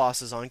page of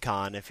bosses on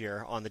Con, if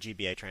you're on the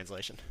GBA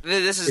translation.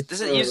 Does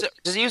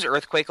it use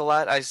Earthquake a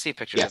lot? I see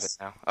pictures of it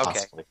now. Okay,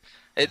 possibly.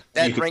 You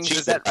can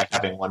choose it by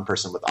having one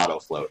person with auto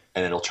float,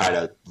 and it'll try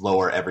to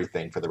lower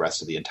everything for the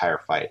rest of the entire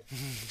fight.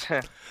 It's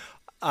the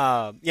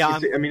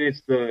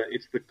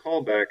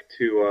callback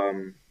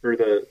to or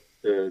the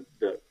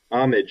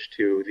homage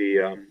to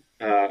the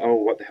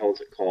what the hell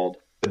is it called?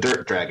 The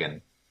Dirt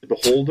Dragon. The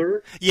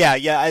Beholder?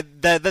 Yeah.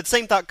 That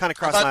same thought kind of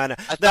crossed my mind.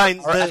 I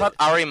thought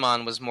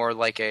Ahriman was more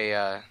like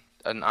an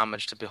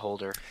homage to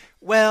Beholder.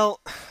 Well,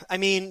 I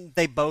mean,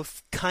 they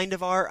both kind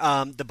of are.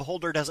 The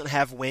Beholder doesn't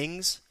have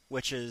wings,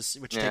 which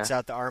takes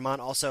out the Ahriman.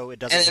 Also, it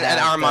doesn't have...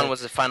 And Ahriman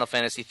was a Final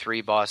Fantasy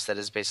III boss that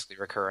is basically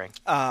recurring.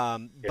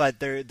 But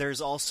there's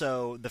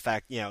also the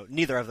fact,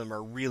 neither of them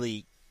are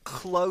really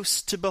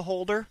close to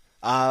Beholder.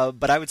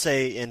 But I would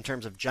say, in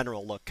terms of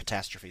general look,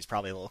 Catastrophe is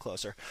probably a little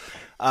closer.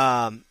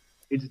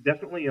 It's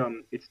definitely a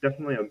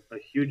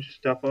huge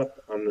step up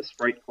on the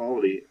sprite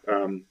quality,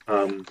 in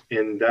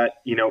that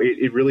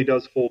it really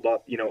does hold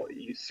up.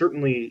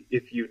 Certainly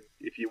if you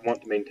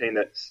want to maintain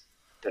that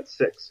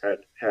 6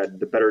 had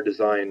the better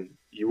design,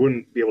 you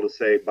wouldn't be able to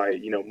say by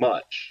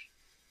much.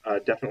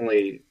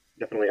 Definitely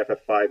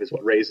FF5 is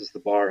what raises the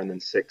bar, and then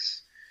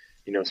 6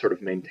 sort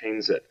of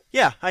maintains it.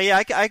 Yeah,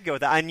 I could go with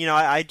that. And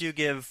I do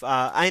give,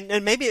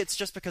 and maybe it's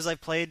just because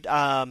I've played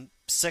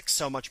 6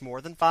 so much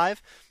more than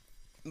 5.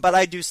 But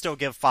I do still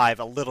give 5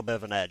 a little bit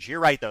of an edge.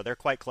 You're right, though. They're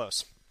quite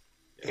close.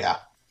 Yeah.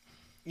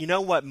 You know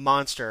what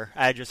monster?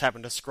 I just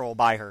happened to scroll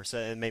by her, so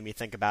it made me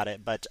think about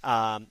it. But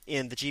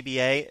in the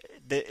GBA,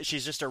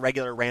 she's just a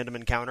regular random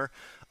encounter.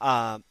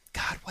 God,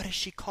 what is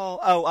she called?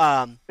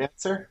 Oh,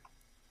 Dancer?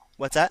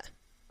 What's that?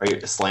 Are you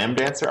a Slam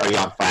Dancer? Are you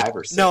on 5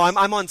 or 6? No,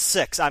 I'm on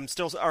 6. I'm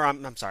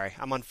sorry,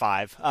 I'm on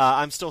 5.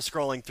 I'm still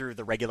scrolling through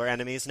the regular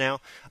enemies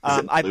now. Is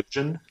it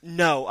Illusion?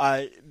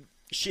 No,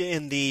 she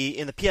in the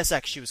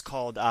PSX she was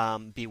called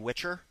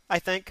Bewitcher, I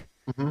think.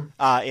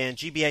 Mm-hmm. In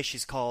GBA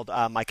she's called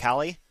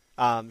Mycali.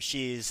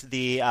 She's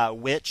the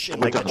witch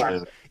in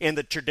in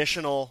the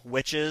traditional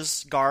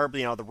witch's garb,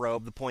 the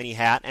robe, the pointy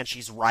hat, and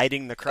she's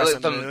riding the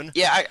crescent moon.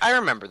 Yeah, I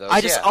remember those. I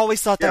just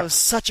always thought that was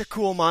such a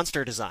cool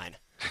monster design.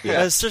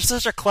 Yeah. It's just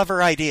such a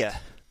clever idea.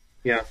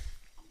 Yeah.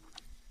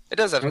 It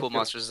does have cool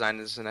monster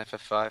designs in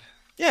FF5.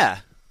 Yeah.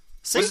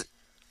 See? Was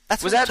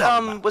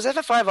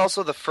FF5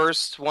 also the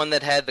first one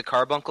that had the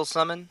Carbuncle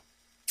summon?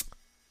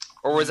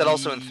 Or was that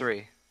also in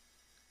 3?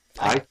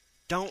 I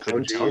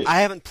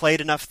haven't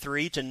played enough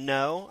 3 to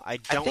know. I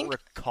don't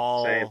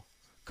recall Same.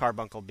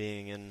 Carbuncle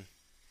being in.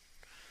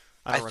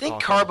 I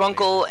think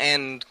Carbuncle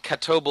and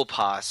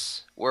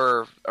Katobalpas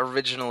were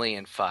originally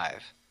in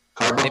 5.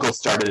 Carbuncle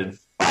started in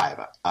 5,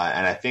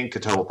 and I think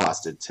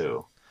Katobalpas did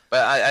too.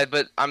 But I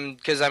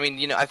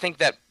think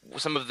that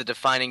some of the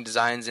defining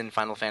designs in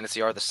Final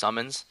Fantasy are the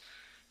summons.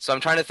 So I'm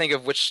trying to think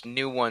of which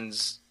new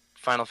ones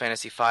Final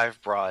Fantasy V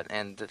brought,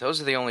 and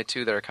those are the only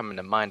 2 that are coming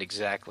to mind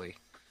exactly.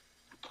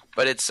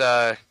 But it's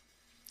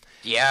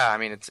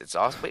it's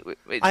awesome.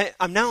 Wait.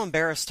 I'm now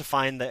embarrassed to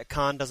find that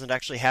Con doesn't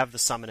actually have the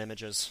summon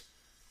images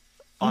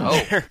on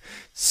there.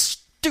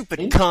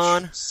 Stupid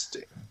Con.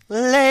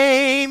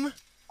 Lame.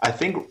 I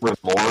think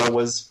Remora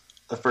was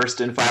the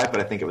first in 5,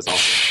 but I think it was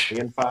also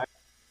in 5,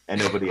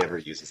 and nobody ever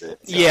uses it.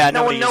 So. Yeah,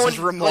 nobody uses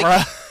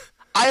Remora.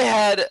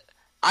 I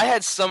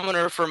had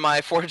Summoner for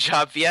my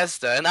 4-job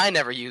Fiesta, and I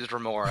never used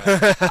Remora.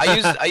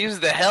 I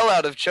used the hell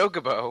out of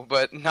Chocobo,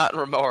 but not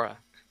Remora.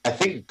 I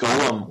think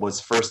Golem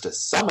was first to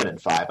summon in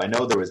 5. I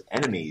know there were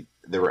enemy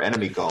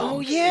golems.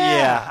 Oh yeah.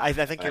 Yeah, I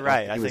think you're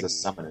right. I think it was a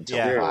summon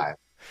until 5.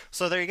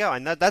 So there you go,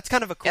 and that's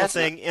kind of a cool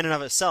thing in and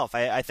of itself.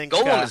 I think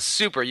Golem is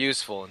super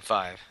useful in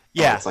 5.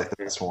 Yeah, it's like the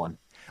best one.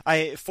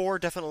 4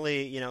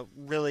 definitely,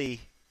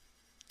 really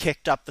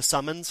kicked up the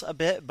summons a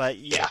bit, but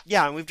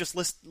and we've just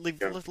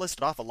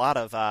listed off a lot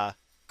of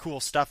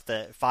cool stuff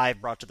that 5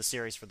 brought to the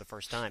series for the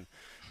first time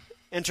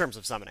in terms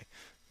of summoning.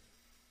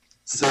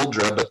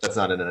 Sildra, but that's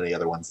not in any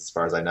other ones as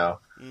far as I know.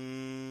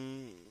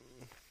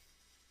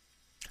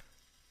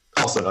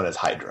 Also known as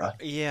Hydra.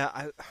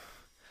 Yeah,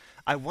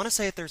 I want to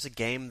say that there's a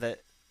game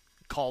that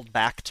called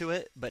back to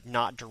it, but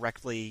not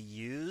directly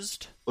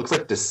used. Looks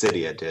like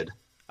Dissidia did.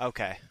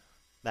 Okay.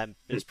 That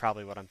is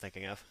probably what I'm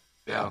thinking of.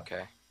 Yeah,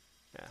 okay.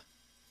 Yeah.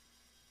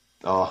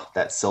 Oh,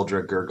 that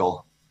Sildra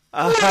gurgle.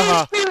 Oh,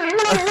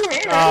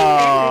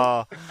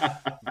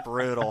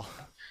 brutal.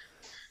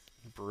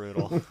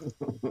 Brutal.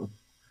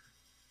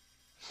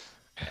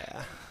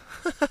 Yeah.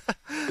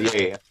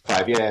 Yay,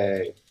 5,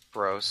 yay.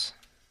 Gross.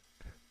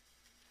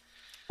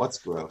 What's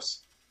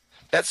gross?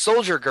 That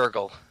soldier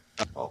gurgle.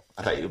 Oh,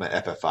 I thought you meant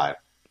FF5.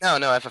 No,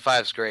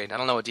 FF5's great. I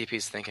don't know what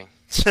DP's thinking.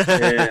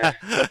 Yeah.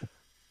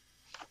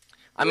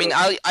 I mean,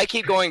 I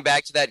keep going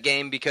back to that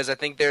game because I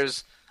think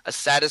there's a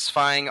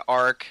satisfying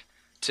arc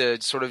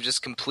to sort of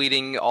just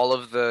completing all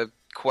of the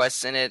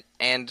quests in it,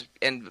 and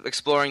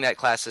exploring that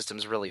class system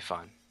is really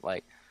fun.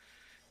 Like,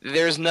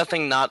 there's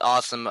nothing not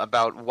awesome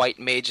about white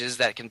mages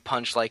that can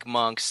punch like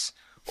monks,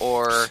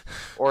 or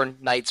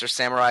knights or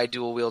samurai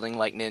dual wielding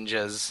like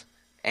ninjas,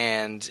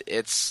 and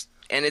it's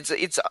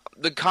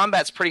the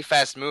combat's pretty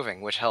fast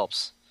moving, which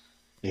helps.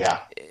 Yeah,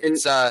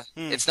 it's not.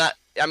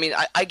 I mean,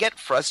 I get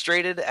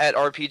frustrated at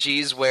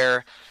RPGs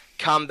where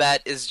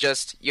combat is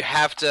just you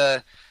have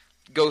to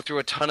go through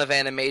a ton of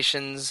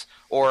animations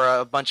or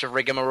a bunch of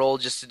rigmarole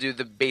just to do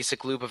the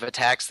basic loop of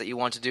attacks that you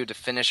want to do to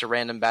finish a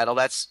random battle.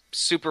 That's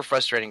super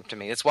frustrating to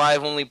me. That's why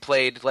I've only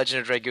played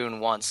Legend of Dragoon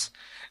once,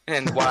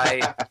 and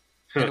why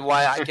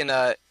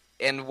I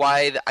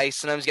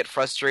sometimes get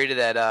frustrated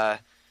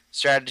at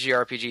strategy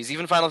RPGs,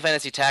 even Final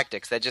Fantasy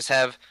Tactics, that just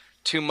have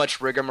too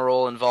much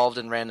rigmarole involved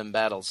in random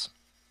battles.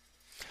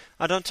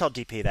 Oh, don't tell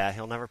DP that;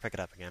 he'll never pick it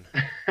up again.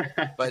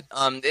 But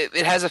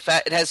it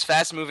has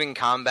fast moving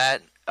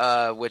combat,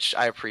 which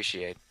I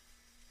appreciate.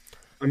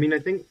 I mean, I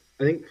think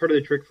part of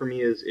the trick for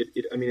me is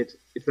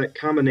it's that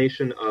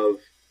combination of,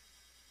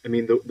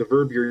 the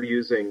verb you're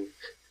using,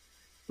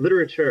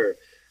 literature.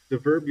 The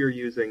verb you're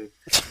using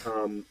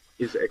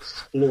is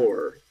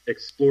explore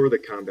the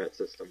combat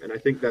system, and I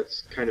think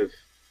that's kind of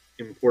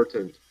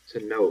important to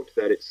note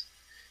that it's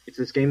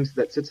this game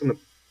that sits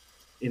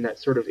in that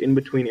sort of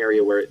in-between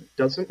area where it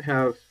doesn't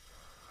have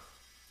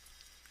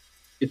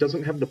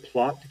the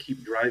plot to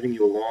keep driving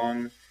you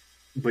along,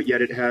 but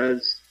yet it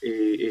has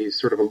a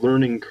sort of a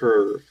learning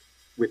curve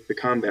with the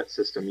combat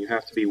system. You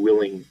have to be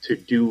willing to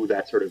do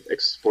that sort of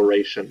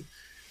exploration,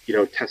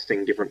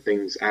 testing different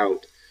things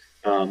out.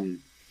 And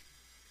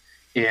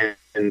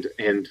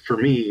for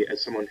me,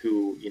 as someone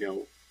who,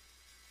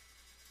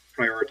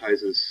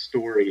 prioritizes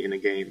story in a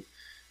game,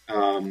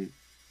 I'm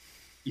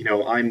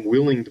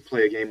willing to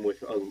play a game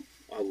with a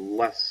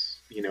less,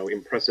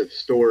 impressive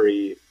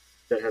story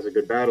that has a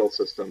good battle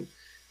system,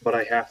 but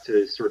I have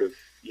to sort of,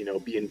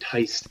 be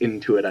enticed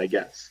into it, I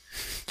guess.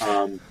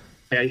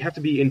 I have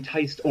to be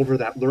enticed over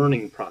that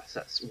learning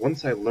process.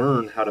 Once I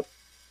learn how to,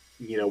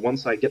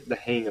 once I get the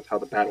hang of how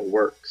the battle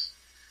works,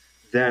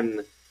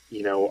 then,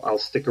 I'll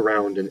stick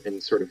around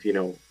and sort of,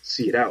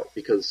 see it out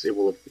because it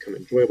will have become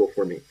enjoyable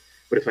for me.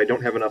 But if I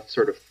don't have enough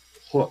sort of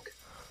hook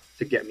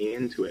to get me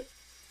into it,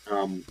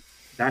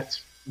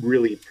 that's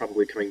really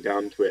probably coming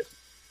down to it,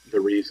 the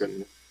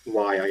reason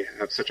why I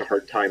have such a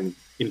hard time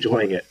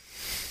enjoying it.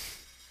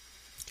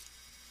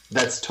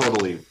 That's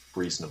totally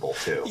reasonable,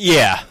 too.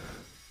 Yeah.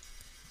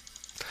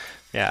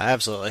 Yeah,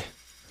 absolutely.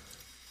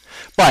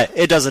 But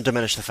it doesn't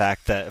diminish the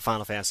fact that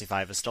Final Fantasy V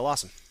is still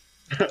awesome.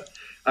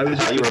 I was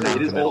just going to say,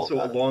 it is also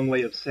a long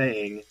way of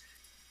saying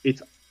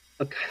it's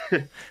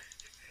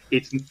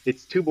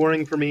it's too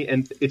boring for me,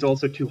 and it's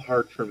also too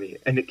hard for me.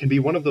 And it can be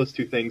one of those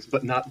two things,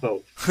 but not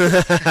both.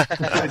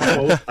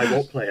 I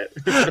won't play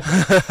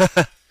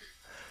it.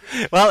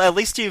 Well, at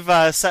least you've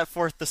set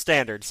forth the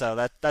standard,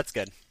 so that's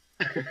good.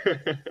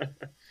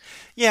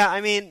 Yeah,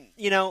 I mean,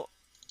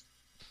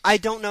 I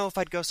don't know if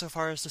I'd go so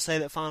far as to say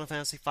that Final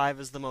Fantasy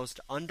V is the most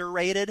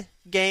underrated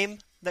game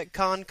that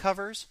Con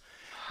covers,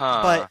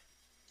 but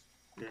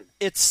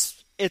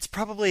it's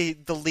probably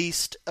the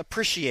least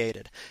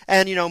appreciated.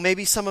 And,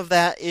 maybe some of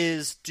that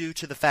is due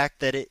to the fact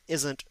that it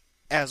isn't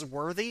as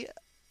worthy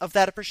of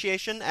that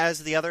appreciation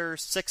as the other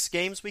 6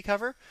 games we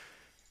cover.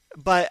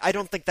 But I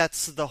don't think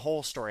that's the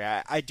whole story.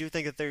 I do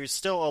think that there's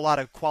still a lot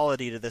of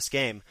quality to this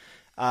game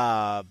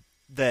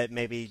that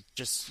maybe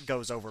just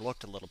goes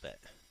overlooked a little bit.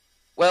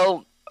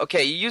 Well,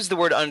 okay, you use the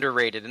word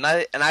underrated, and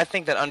I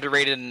think that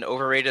underrated and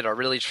overrated are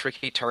really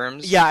tricky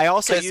terms. Yeah, I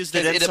also used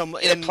it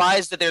It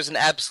implies that there's an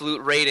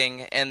absolute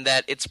rating and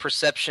that its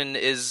perception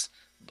is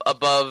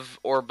above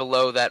or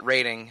below that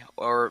rating.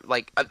 Or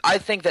I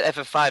think that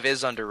FF5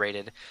 is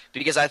underrated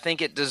because I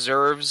think it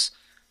deserves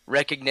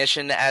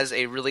recognition as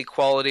a really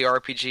quality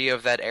RPG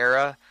of that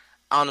era,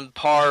 on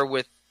par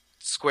with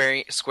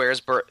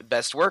Square's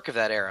best work of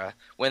that era,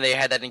 when they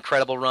had that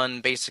incredible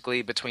run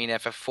basically between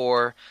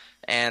FF4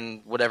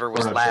 and whatever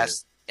was Chrono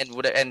last,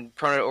 and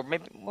Chrono, or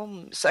maybe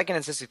second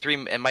and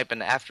 63, it might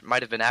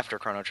have been after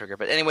Chrono Trigger,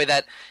 but anyway,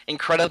 that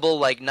incredible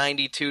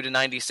 92 to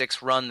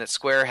 96 run that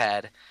Square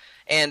had,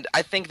 and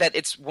I think that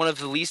it's one of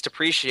the least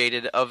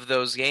appreciated of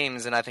those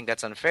games, and I think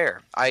that's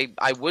unfair. I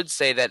would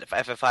say that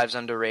FF5 is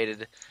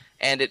underrated,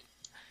 and it,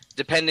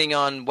 depending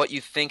on what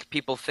you think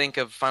people think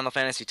of Final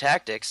Fantasy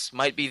Tactics,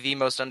 might be the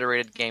most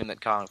underrated game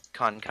that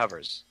Con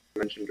covers. I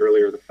mentioned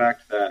earlier the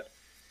fact that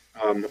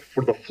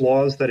for the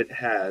flaws that it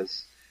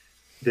has,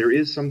 there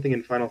is something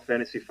in Final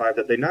Fantasy V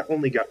that they not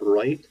only got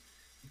right,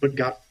 but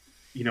got,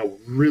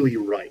 really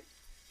right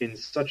in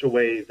such a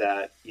way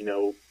that,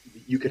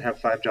 you could have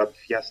 5-job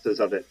fiestas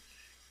of it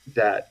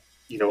that,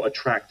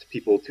 attract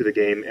people to the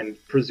game and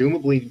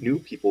presumably new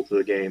people to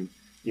the game,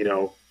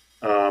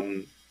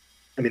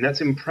 I mean,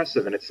 that's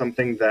impressive, and it's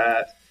something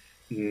that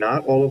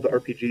not all of the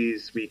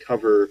RPGs we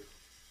cover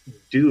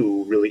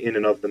do really in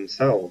and of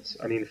themselves.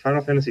 I mean,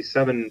 Final Fantasy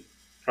VII,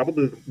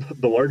 probably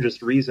the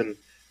largest reason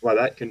why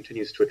that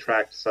continues to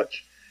attract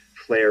such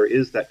flair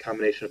is that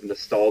combination of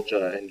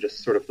nostalgia and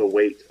just sort of the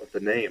weight of the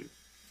name.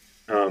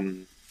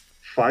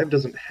 5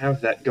 doesn't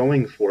have that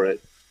going for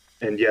it,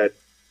 and yet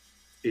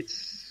it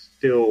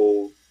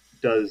still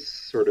does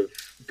sort of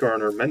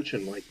garner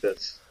mention like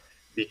this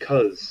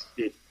because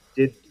it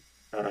did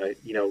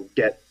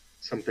get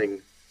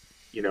something,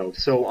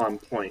 so on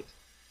point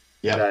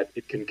that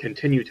it can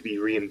continue to be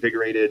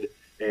reinvigorated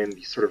and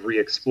be sort of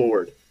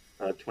re-explored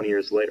 20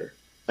 years later.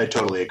 I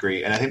totally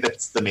agree, and I think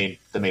that's the main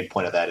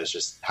point of that is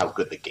just how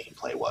good the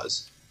gameplay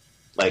was.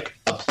 Like,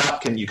 a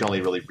plot you can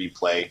only really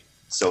replay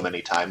so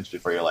many times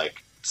before you're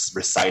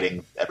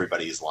reciting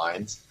everybody's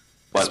lines.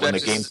 But when the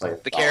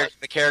gameplay,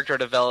 the character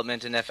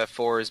development in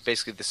FF4 is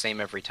basically the same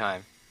every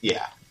time.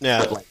 Yeah.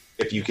 But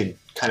if you can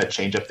kind of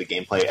change up the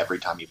gameplay every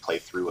time you play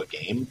through a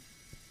game,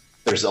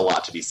 there's a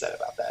lot to be said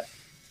about that.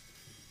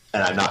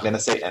 And I'm not going to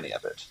say any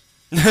of it.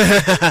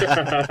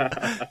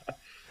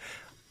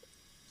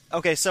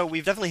 Okay, so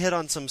we've definitely hit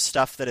on some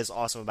stuff that is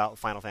awesome about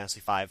Final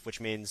Fantasy V, which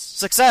means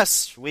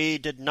success! We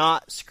did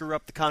not screw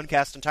up the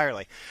CoNcast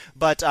entirely.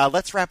 But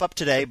let's wrap up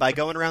today by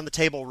going around the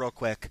table real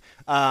quick.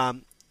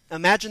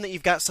 Imagine that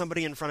you've got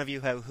somebody in front of you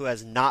who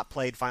has not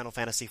played Final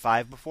Fantasy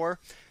V before.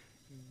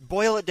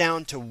 Boil it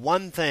down to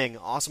one thing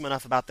awesome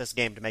enough about this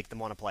game to make them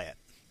want to play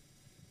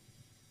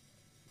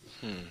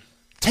it.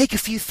 Take a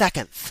few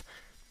seconds,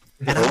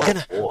 and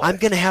I'm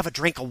gonna have a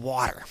drink of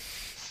water.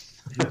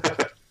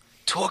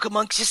 Talk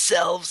amongst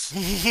yourselves.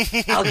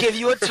 I'll give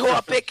you a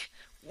topic.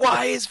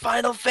 Why is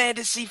Final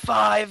Fantasy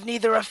V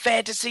neither a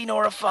fantasy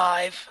nor a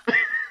 5?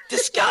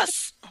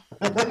 Discuss.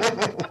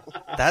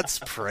 That's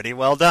pretty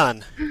well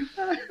done.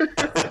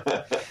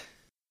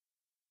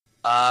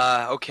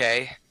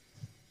 Okay.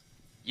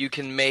 You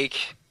can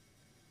make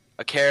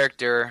a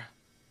character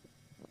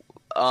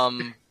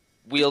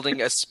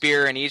wielding a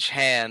spear in each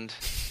hand,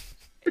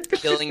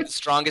 killing the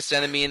strongest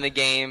enemy in the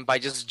game by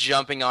just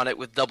jumping on it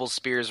with double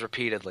spears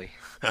repeatedly.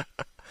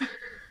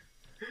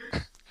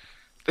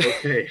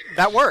 Okay.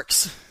 That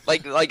works.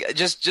 Like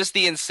just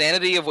the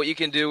insanity of what you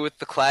can do with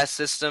the class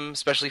system,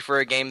 especially for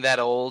a game that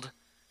old,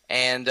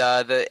 and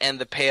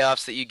the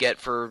payoffs that you get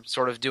for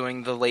sort of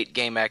doing the late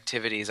game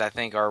activities, I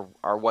think are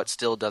what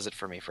still does it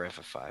for me for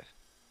FF5.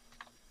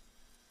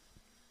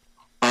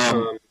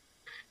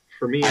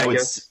 For me, I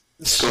guess.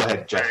 Go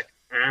ahead, Jeff.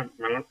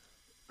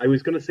 I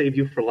was going to save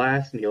you for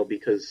last, Neil,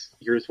 because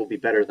yours will be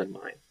better than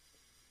mine.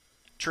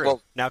 True.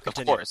 Well, now of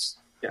continue. course.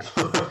 Yeah.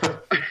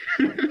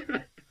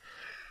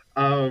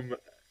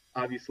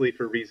 Obviously,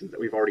 for reasons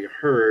that we've already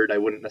heard, I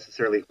wouldn't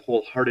necessarily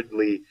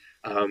wholeheartedly,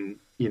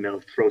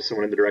 throw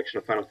someone in the direction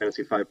of Final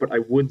Fantasy V. But I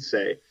would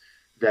say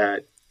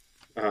that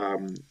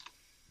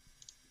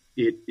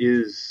it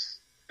is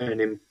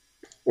an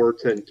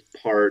important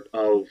part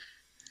of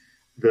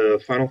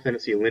the Final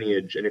Fantasy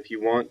lineage, and if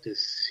you want to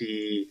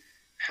see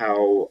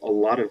how a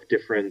lot of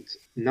different,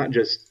 not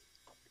just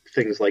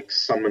things like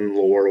summon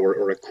lore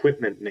or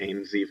equipment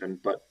names even,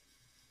 but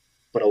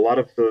a lot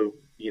of the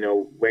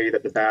way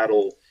that the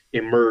battle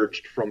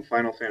emerged from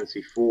Final Fantasy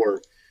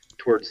IV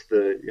towards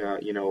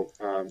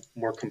the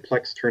more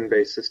complex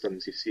turn-based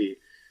systems you see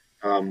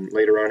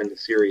later on in the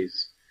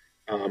series.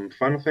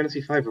 Final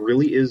Fantasy V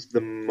really is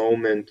the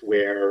moment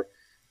where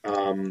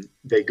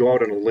they go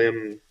out on a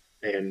limb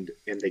and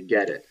they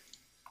get it.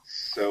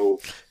 So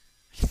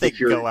They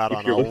go out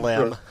on a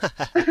limb.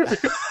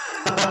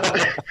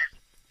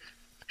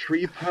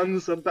 Tree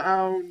puns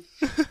abound.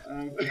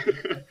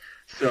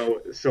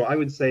 So I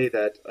would say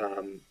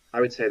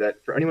that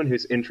for anyone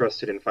who's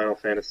interested in Final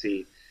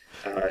Fantasy,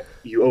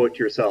 you owe it to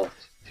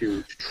yourself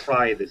to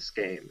try this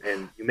game.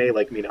 And you may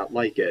like me not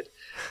like it,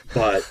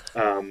 but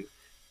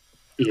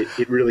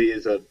it really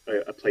is a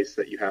place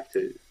that you have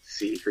to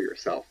see for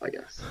yourself, I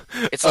guess.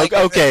 It's like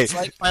okay. It's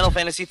like Final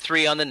Fantasy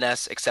III on the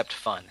NES, except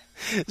fun.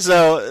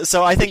 So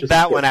I think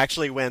that one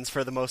actually wins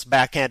for the most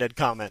backhanded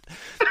comment.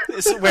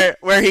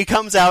 where he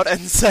comes out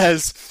and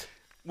says,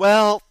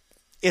 well,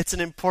 it's an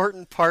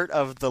important part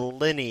of the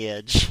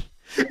lineage.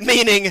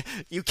 Meaning,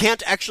 you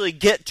can't actually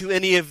get to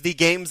any of the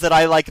games that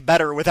I like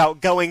better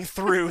without going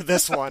through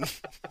this one.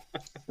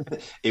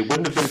 It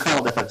wouldn't have been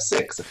called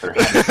FF6 if there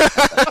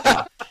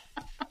hadn't.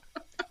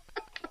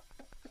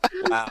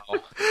 Wow.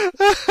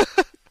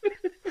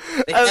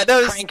 They had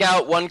to crank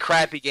out one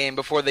crappy game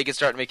before they could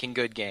start making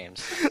good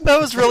games. That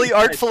was really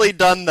artfully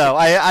done, though.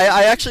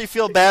 I actually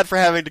feel bad for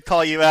having to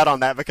call you out on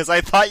that, because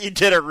I thought you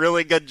did a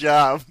really good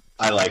job.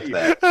 I like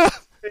that.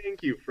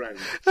 Thank you, friend.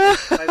 But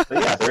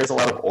yeah, there is a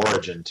lot of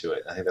origin to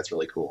it. I think that's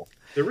really cool.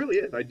 There really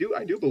is. I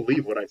do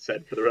believe what I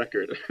said, for the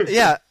record.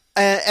 Yeah,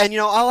 and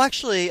I'll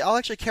actually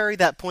carry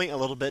that point a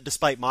little bit,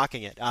 despite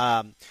mocking it.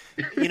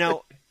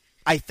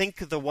 I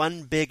think the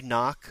one big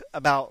knock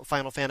about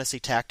Final Fantasy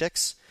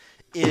Tactics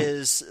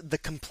is the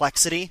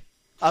complexity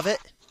of it.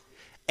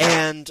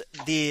 And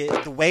the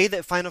way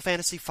that Final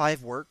Fantasy V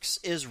works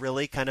is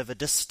really kind of a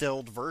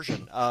distilled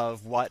version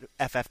of what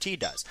FFT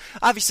does.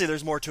 Obviously,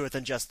 there's more to it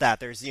than just that.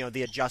 There's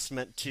the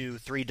adjustment to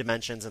 3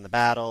 dimensions in the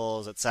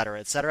battles,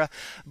 etc., etc.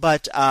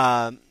 But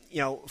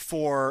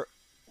for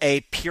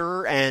a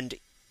pure and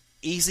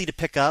easy to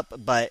pick up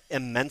but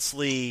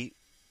immensely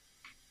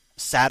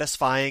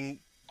satisfying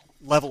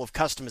level of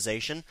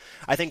customization,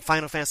 I think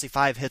Final Fantasy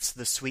V hits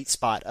the sweet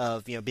spot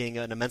of being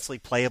an immensely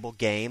playable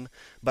game,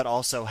 but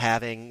also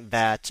having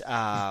that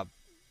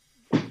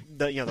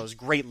those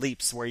great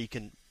leaps where you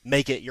can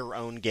make it your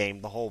own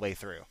game the whole way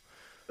through.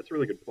 That's a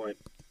really good point.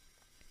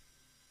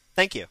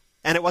 Thank you,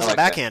 and it wasn't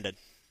backhanded.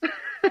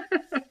 How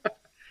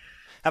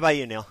about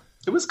you, Neil?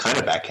 It was kind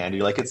of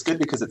backhanded. It's good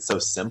because it's so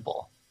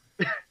simple.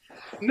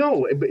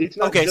 No, but it's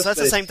not. Okay, just so that's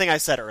that the same thing I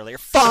said earlier.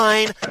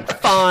 Fine.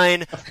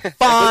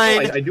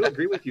 I do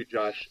agree with you,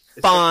 Josh.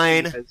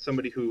 Fine. As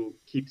somebody who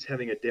keeps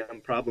having a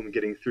damn problem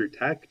getting through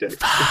tactics,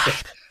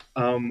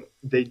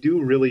 they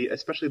do really,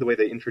 especially the way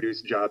they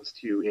introduce jobs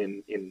to you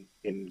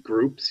in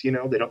groups. They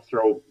don't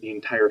throw the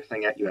entire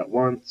thing at you at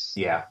once.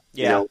 Yeah.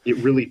 It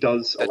really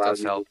does allow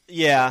you. Help.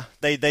 Yeah,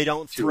 they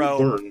don't throw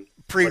learn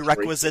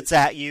prerequisites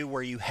at you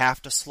where you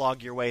have to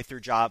slog your way through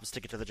jobs to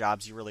get to the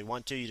jobs you really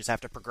want to. You just have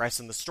to progress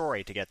in the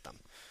story to get them.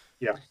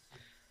 Yeah.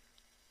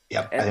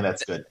 Yeah, I think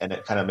that's good. And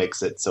it kind of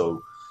makes it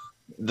so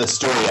the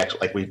story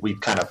actually, we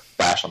kind of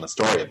bash on the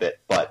story a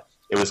bit, but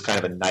it was kind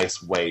of a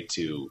nice way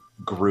to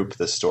group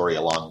the story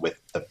along with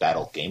the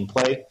battle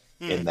gameplay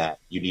in that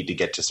you need to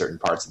get to certain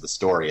parts of the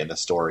story, and the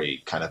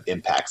story kind of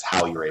impacts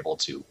how you're able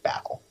to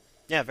battle.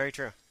 Yeah, very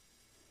true.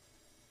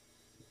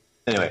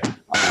 Anyway,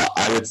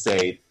 I would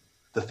say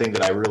the thing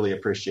that I really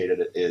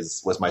appreciated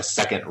was my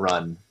second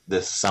run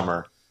this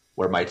summer,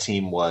 where my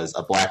team was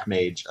a black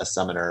mage, a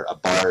summoner, a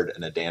bard,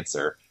 and a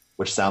dancer,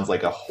 which sounds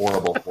like a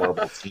horrible,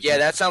 horrible team. Yeah,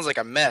 that sounds like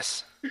a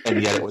mess.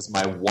 And yet it was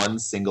my one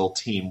single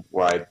team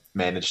where I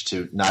managed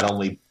to not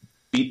only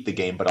beat the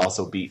game, but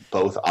also beat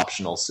both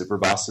optional super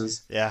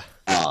bosses. Yeah.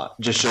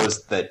 Just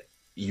shows that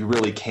you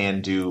really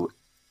can do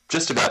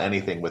just about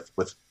anything with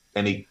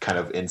any kind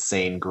of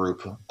insane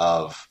group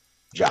of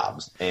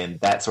jobs. And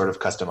that sort of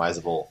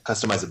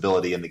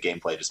customizability in the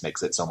gameplay just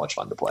makes it so much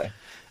fun to play.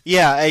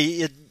 Yeah,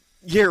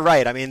 You're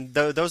right. I mean,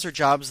 those are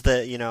jobs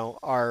that,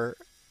 are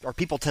or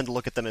people tend to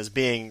look at them as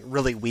being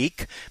really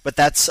weak, but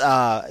that's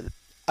a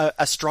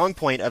strong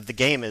point of the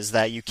game is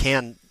that you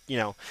can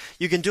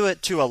do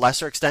it to a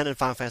lesser extent in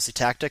Final Fantasy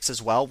Tactics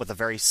as well with a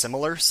very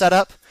similar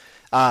setup.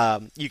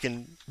 You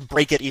can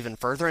break it even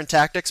further in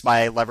Tactics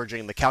by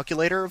leveraging the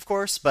calculator, of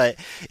course, but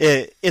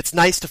it's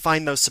nice to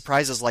find those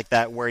surprises like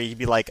that where you'd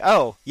be like,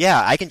 oh,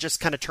 yeah, I can just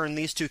kind of turn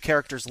these two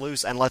characters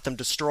loose and let them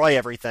destroy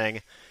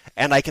everything,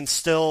 and I can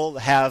still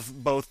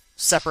have both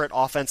separate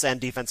offense and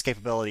defense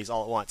capabilities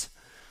all at once.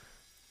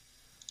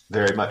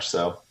 Very much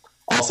so.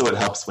 Also, it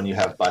helps when you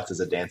have Butts as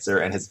a dancer,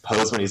 and his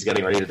pose when he's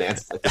getting ready to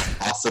dance is like this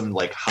awesome,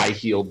 like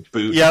high-heeled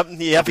boot. Yep.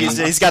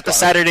 He's got the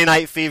Saturday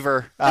Night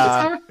Fever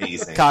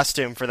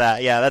costume for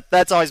that. Yeah,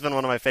 that's always been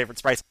one of my favorite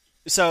sprites.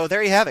 So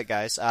there you have it,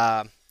 guys.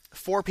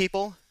 4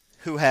 people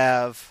who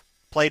have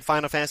played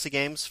Final Fantasy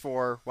games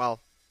for,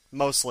 well,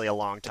 mostly a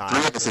long time.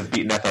 3 of us have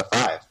beaten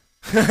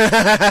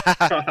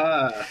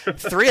FF5.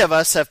 3 of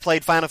us have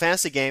played Final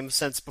Fantasy games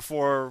since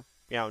before,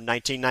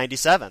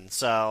 1997.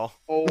 So.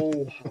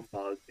 Oh,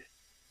 humbug.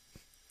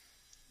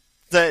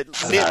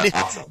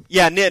 Awesome.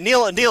 Yeah,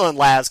 Neil and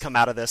Laz come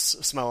out of this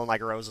smelling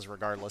like roses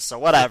regardless, so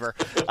whatever.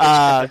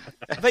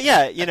 But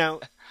yeah,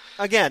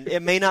 again,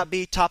 it may not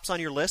be tops on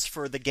your list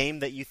for the game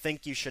that you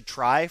think you should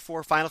try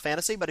for Final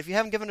Fantasy, but if you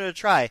haven't given it a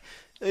try,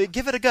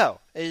 give it a go.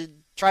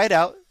 Try it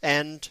out,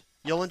 and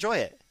you'll enjoy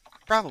it.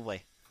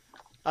 Probably.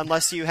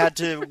 Unless you had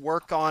to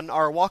work on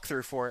our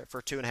walkthrough for it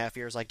for 2.5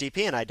 years like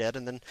DP and I did,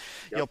 and then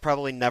you'll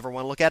probably never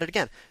want to look at it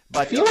again.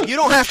 But you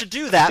don't have to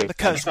do that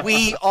because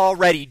we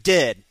already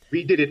did.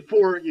 We did it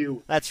for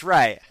you. That's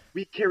right.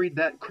 We carried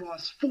that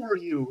cross for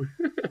you.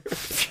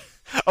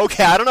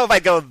 Okay, I don't know if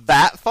I'd go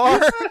that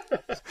far.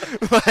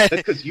 That's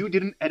because you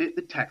didn't edit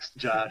the text,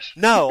 Josh.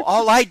 No,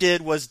 all I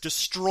did was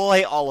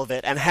destroy all of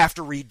it and have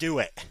to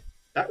redo it.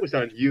 That was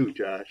on you,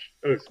 Josh.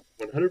 It was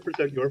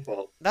 100% your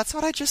fault. That's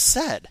what I just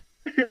said.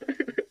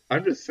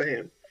 I'm just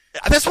saying.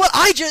 That's what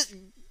I just...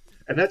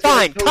 And that's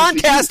Fine,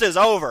 CoNcast is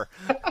over.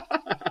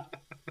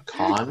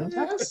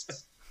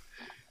 CoNcast?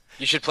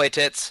 You should play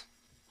Tits.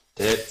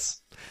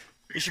 Tits.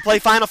 You should play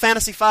Final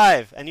Fantasy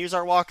V and use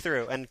our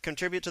walkthrough and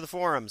contribute to the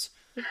forums.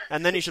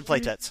 And then you should play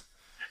Tits.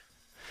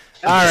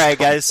 All right,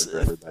 guys.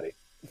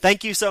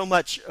 Thank you so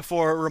much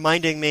for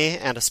reminding me,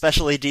 and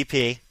especially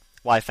DP,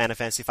 why Final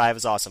Fantasy V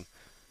is awesome.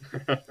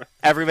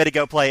 Everybody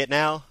go play it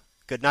now.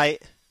 Good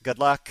night. Good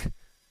luck.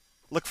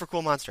 Look for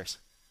cool monsters.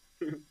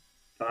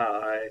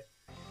 Bye.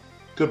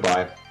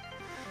 Goodbye.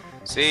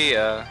 See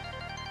ya.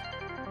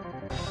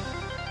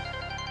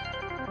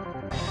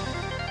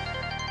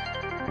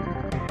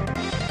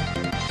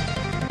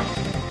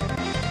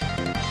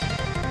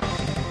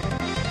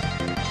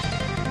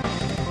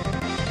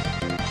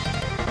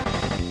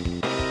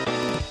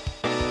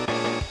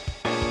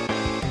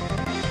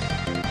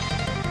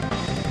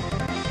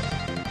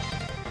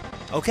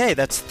 Okay,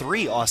 that's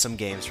 3 awesome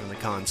games from the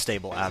Con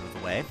stable out of the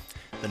way.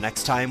 The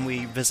next time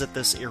we visit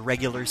this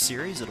irregular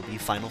series, it'll be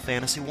Final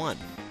Fantasy I.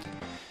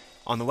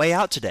 On the way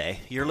out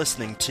today, you're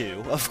listening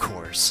to, of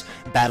course,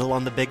 Battle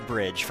on the Big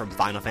Bridge from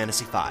Final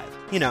Fantasy V.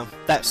 You know,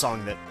 that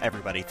song that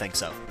everybody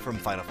thinks of from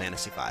Final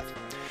Fantasy V.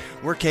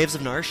 We're Caves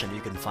of Narsh, and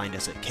you can find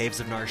us at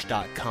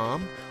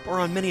cavesofnarsh.com or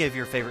on many of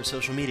your favorite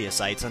social media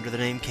sites under the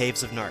name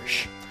Caves of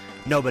Narsh.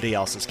 Nobody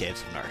else is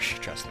Caves of Narsh,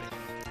 trust me.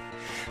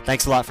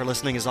 Thanks a lot for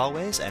listening as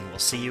always, and we'll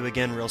see you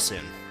again real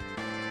soon.